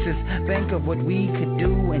seconds. Just think of what we could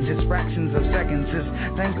do in just fractions of seconds.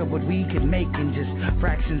 Just think of what we could make in just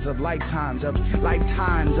fractions of lifetimes of a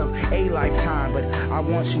lifetime. But I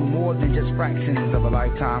want you more than just fractions of a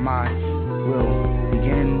lifetime. I will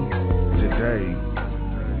begin today.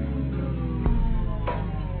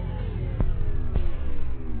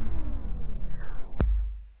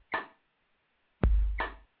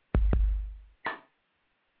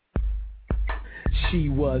 She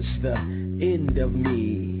was the end of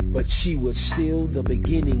me, but she was still the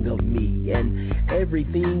beginning of me, and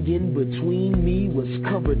everything in between me was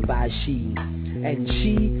covered by she. And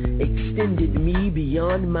she extended me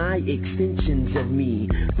beyond my extensions of me,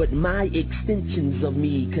 but my extensions of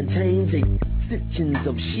me contains extensions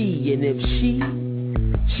of she. And if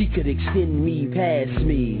she could extend me past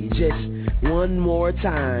me just one more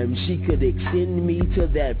time, she could extend me to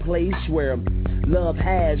that place where love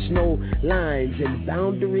has no lines and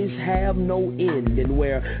boundaries have no end, and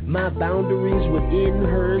where my boundaries within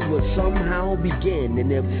hers would somehow begin.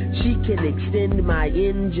 And if she can extend my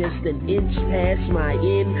end just an inch past my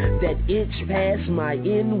end, that inch past my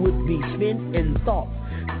end would be spent in thought,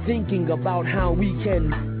 thinking about how we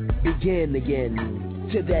can begin again.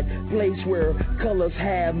 To that place where colors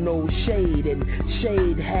have no shade, and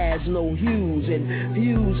shade has no hues, and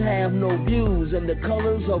hues have no views, and the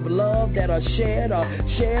colors of love that are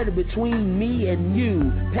shared between me and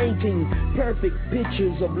you, painting perfect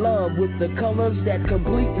pictures of love with the colors that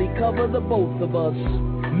completely cover the both of us.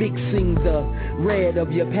 Mixing the red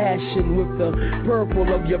of your passion with the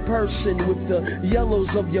purple of your person, with the yellows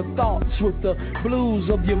of your thoughts, with the blues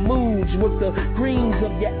of your moods, with the greens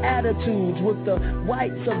of your attitudes, with the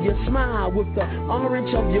whites of your smile, with the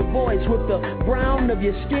orange of your voice, with the brown of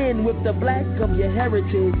your skin, with the black of your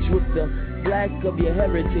heritage, with the black of your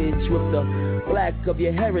heritage, with the black of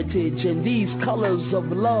your heritage. And these colors of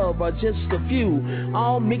love are just a few,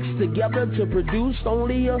 all mixed together to produce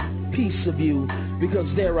only a piece of you, because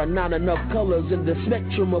there are not enough colors in the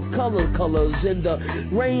spectrum of colors, in the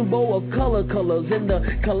rainbow of colors, in the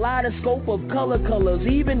kaleidoscope of colors,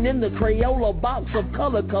 even in the Crayola box of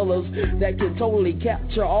colors that can totally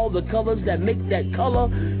capture all the colors that make that color,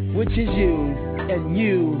 which is you, and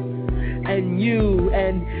you, and you,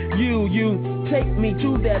 and you. Take me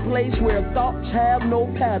to that place where thoughts have no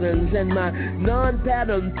patterns, and my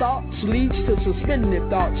non-pattern thoughts leads to suspended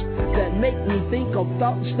thoughts that make me think of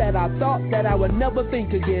thoughts that I thought that I would never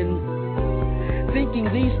think again. Thinking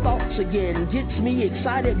these thoughts again gets me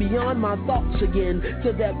excited beyond my thoughts again,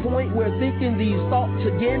 to that point where thinking these thoughts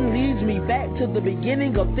again leads me back to the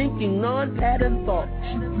beginning of thinking non-pattern thoughts.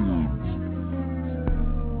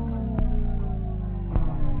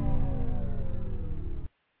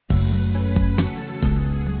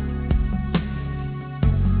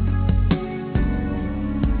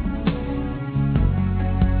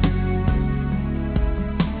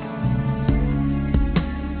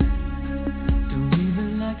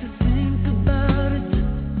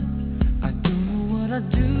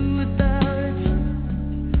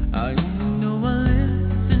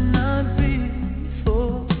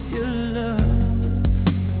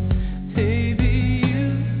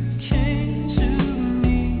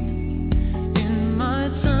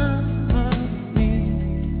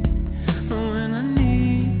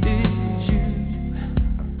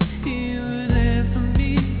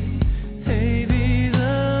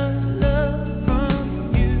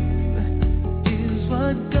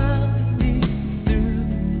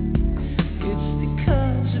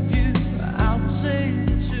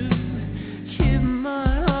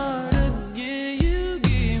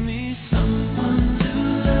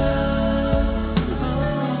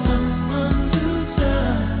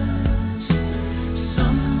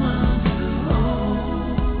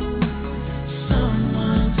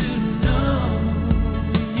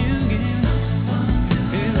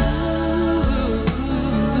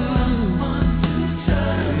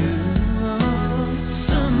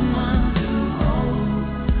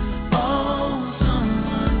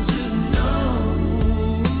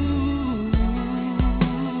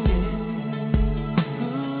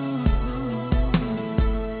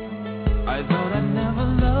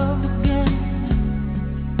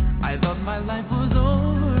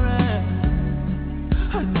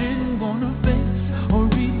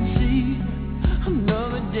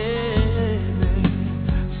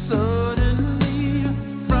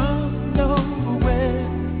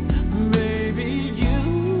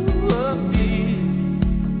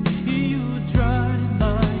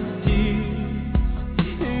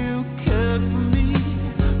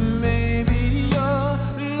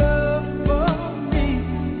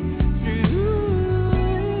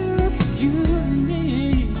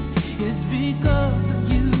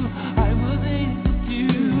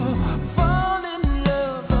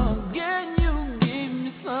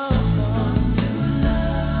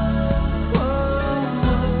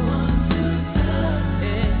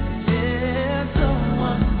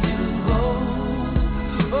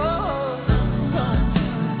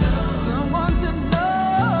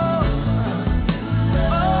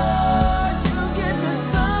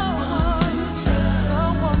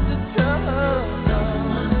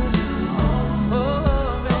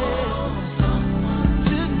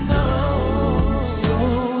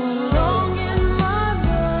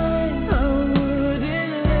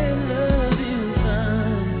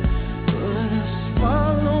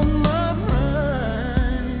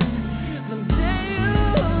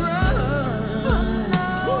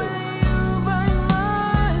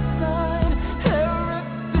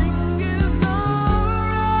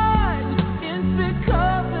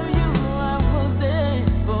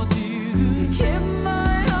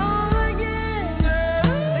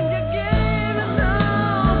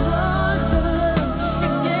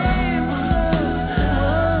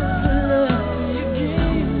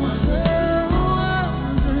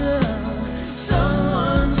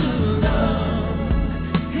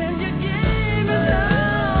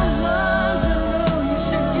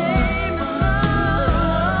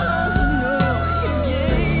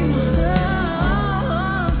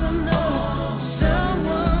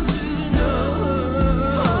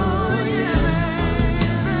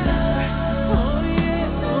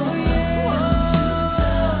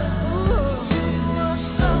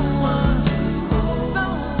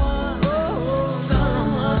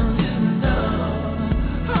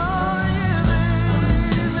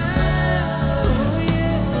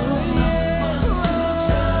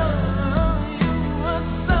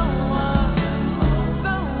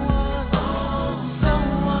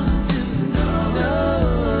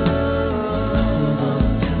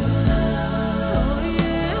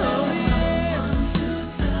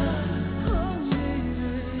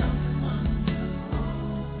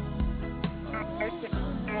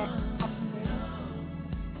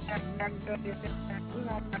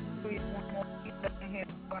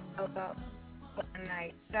 close out for the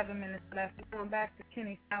night. 7 minutes left. We're going back to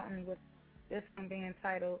Kenny Fountain with this one being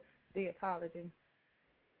titled The Apology.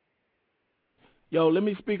 Yo, let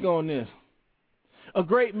me speak on this. A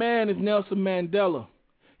great man is Nelson Mandela.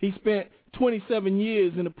 He spent 27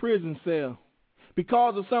 years in a prison cell.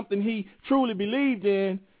 Because of something he truly believed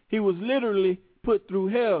in, he was literally put through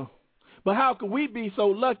hell. But how could we be so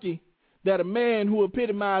lucky that a man who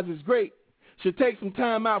epitomizes great should take some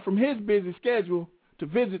time out from his busy schedule to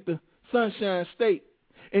visit the Sunshine State?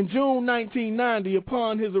 In June 1990,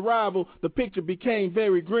 upon his arrival, the picture became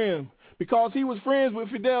very grim. Because he was friends with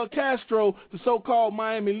Fidel Castro, the so-called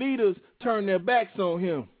Miami leaders turned their backs on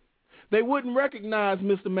him. They wouldn't recognize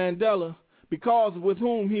Mr. Mandela because with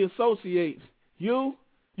whom he associates. You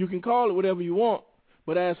can call it whatever you want,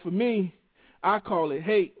 but as for me, I call it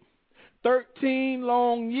hate. 13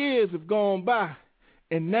 long years have gone by,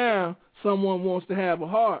 and now someone wants to have a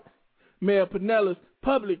heart. Mayor Pinellas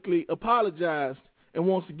publicly apologized and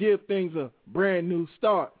wants to give things a brand new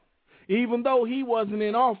start. Even though he wasn't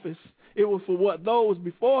in office, it was for what those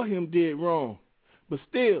before him did wrong. But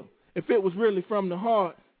still, if it was really from the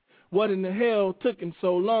heart, what in the hell took him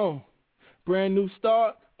so long? Brand new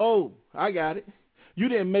start? Oh, I got it. You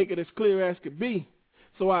didn't make it as clear as could be.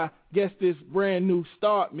 So I guess this brand new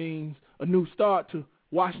start means a new start to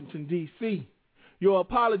Washington, D.C. Your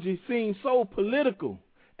apology seemed so political,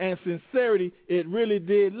 and sincerity it really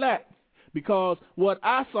did lack. Because what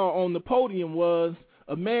I saw on the podium was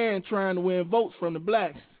a man trying to win votes from the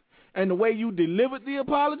blacks. And the way you delivered the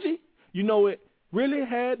apology, it really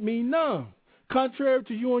had me numb. Contrary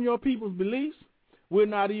to you and your people's beliefs, we're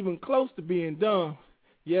not even close to being done.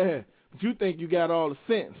 Yeah, but you think you got all the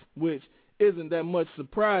sense, which isn't that much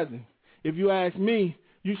surprising. If you ask me,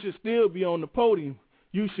 you should still be on the podium.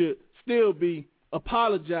 You should still be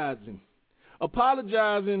apologizing.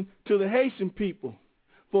 Apologizing to the Haitian people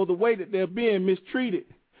for the way that they're being mistreated.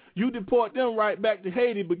 You deport them right back to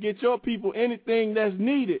Haiti, but get your people anything that's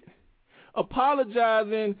needed.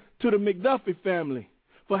 Apologizing to the McDuffie family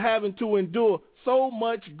for having to endure so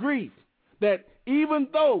much grief that even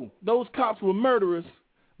though those cops were murderers,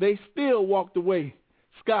 they still walked away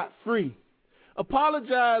scot-free.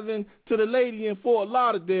 Apologizing to the lady in Fort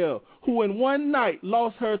Lauderdale who in one night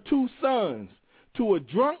lost her 2 sons to a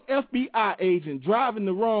drunk FBI agent driving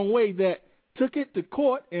the wrong way that took it to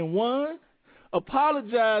court and won.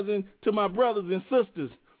 Apologizing to my brothers and sisters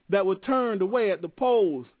that were turned away at the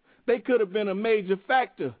polls. They could have been a major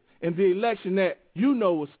factor in the election that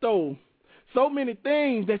was stolen. So many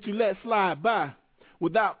things that you let slide by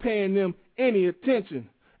without paying them any attention.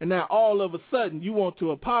 And now all of a sudden you want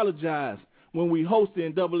to apologize when we host the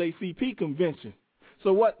NAACP convention.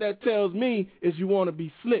 So what that tells me is you want to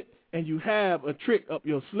be slick and you have a trick up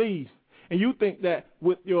your sleeve. And you think that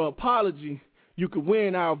with your apology you could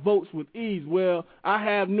win our votes with ease. Well, I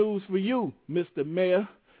have news for you, Mr. Mayor.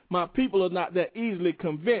 My people are not that easily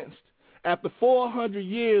convinced. After 400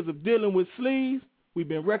 years of dealing with sleaze, we've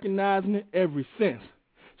been recognizing it ever since.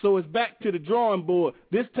 So it's back to the drawing board,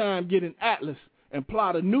 this time get an atlas and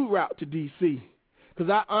plot a new route to D.C. Because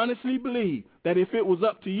I honestly believe that if it was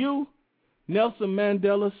up to you, Nelson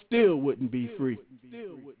Mandela still wouldn't be free.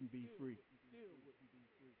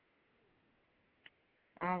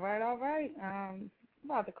 All right. I'm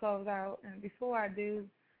about to close out, and before I do,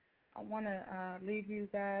 I want to leave you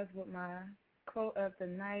guys with my quote of the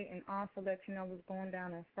night and also let you know what's going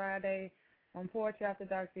down on Friday on Poetry After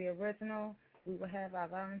Dark, the original. We will have our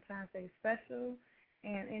Valentine's Day special.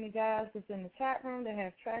 And any guys that's in the chat room that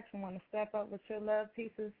have tracks and want to step up with your love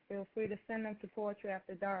pieces, feel free to send them to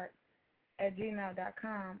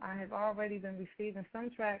poetryafterdark@gmail.com. I have already been receiving some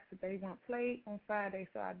tracks that they want played on Friday,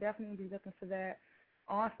 so I'll definitely be looking for that.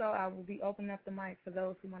 Also, I will be opening up the mic for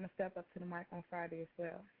those who want to step up to the mic on Friday as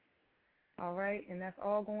well. All right, and that's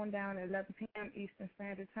all going down at 11 p.m. Eastern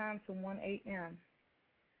Standard Time to 1 a.m.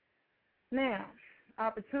 Now,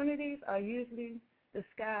 opportunities are usually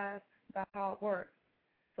disguised by hard work,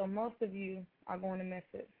 so most of you are going to miss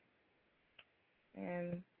it.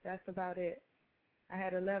 And that's about it. I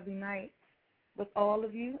had a lovely night with all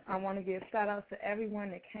of you. I want to give shout-outs to everyone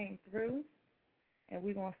that came through. And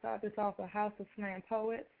we're going to start this off with House of Slam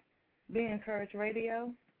Poets, Be Encouraged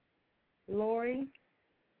Radio, Lori,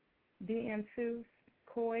 DM2,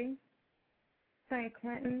 Coy, St.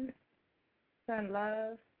 Clinton, Sun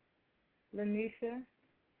Love, Lanisha,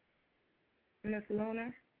 Miss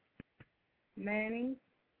Luna, Manny,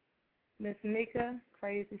 Miss Mika,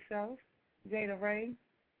 Crazy Show, Jada Ray,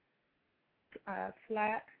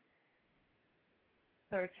 Slack,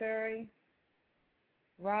 Sir Cherry,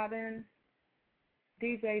 Robin,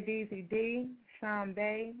 DJ DZD, Sean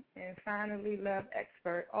Bay, and finally Love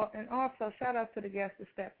Expert. And also shout out to the guests that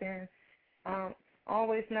stepped in.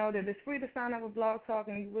 Always know that it's free to sign up with Blog Talk,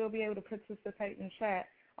 and you will be able to participate in chat.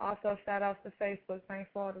 Also, shout outs to Facebook. Thanks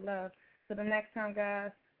for all the love. Till the next time,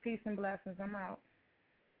 guys, peace and blessings. I'm out.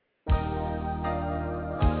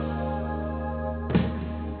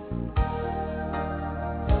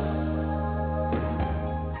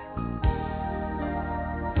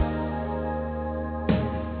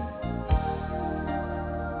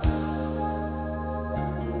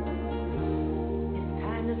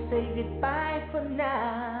 Say goodbye for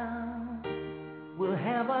now. We'll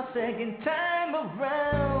have our second time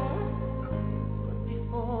around. But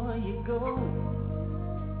before you go,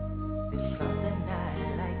 there's something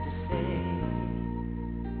I'd like to say.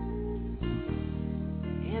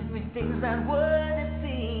 Everything's not what it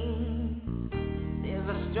seems. There's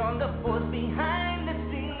a stronger force behind the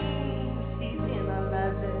scenes. He's in our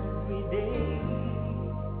lives every day.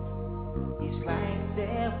 He's right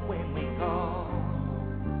there when we call.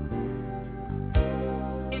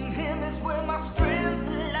 Where my strength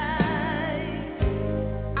lies,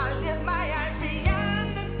 I lift my eyes beyond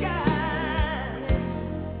the skies.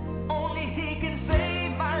 Only He can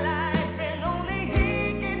save my life, and only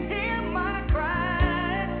He can hear my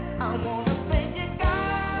cry. I wanna thank you,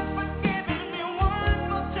 God, for giving me one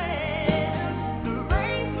more chance to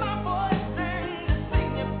raise my voice and to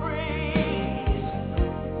sing your praise.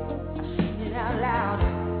 I sing it out loud,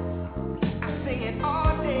 I sing it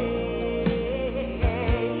all day.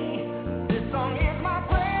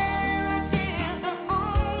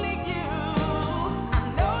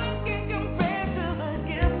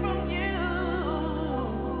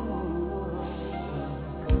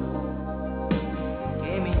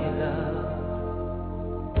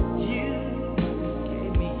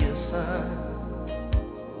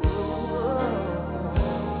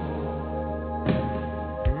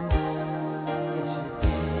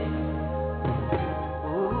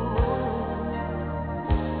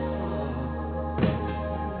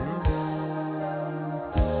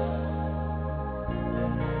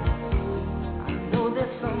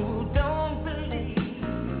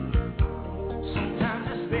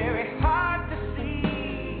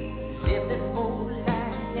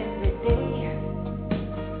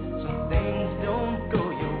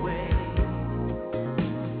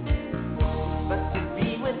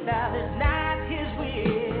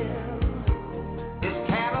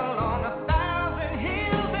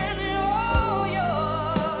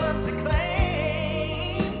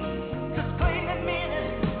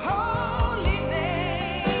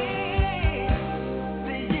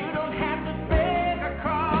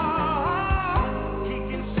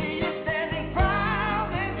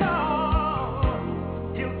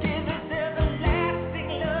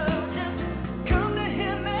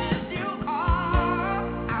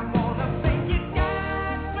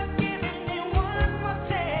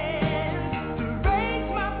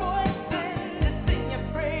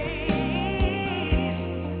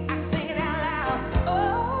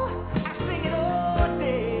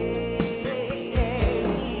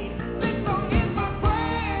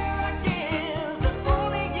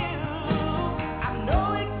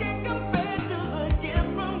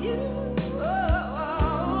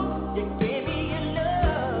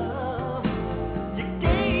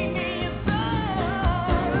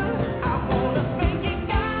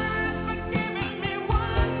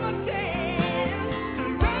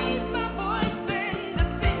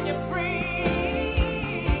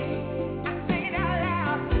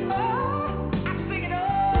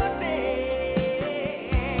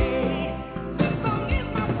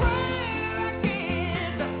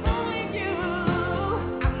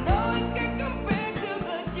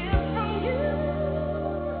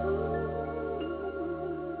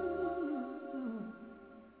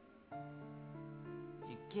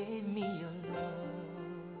 Gave me your love.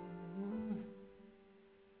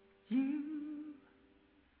 You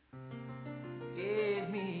gave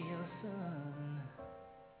me your son.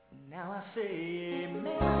 Now I say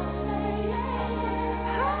amen.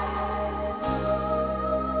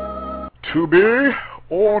 To be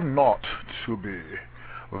or not to be?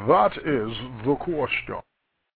 That is the question.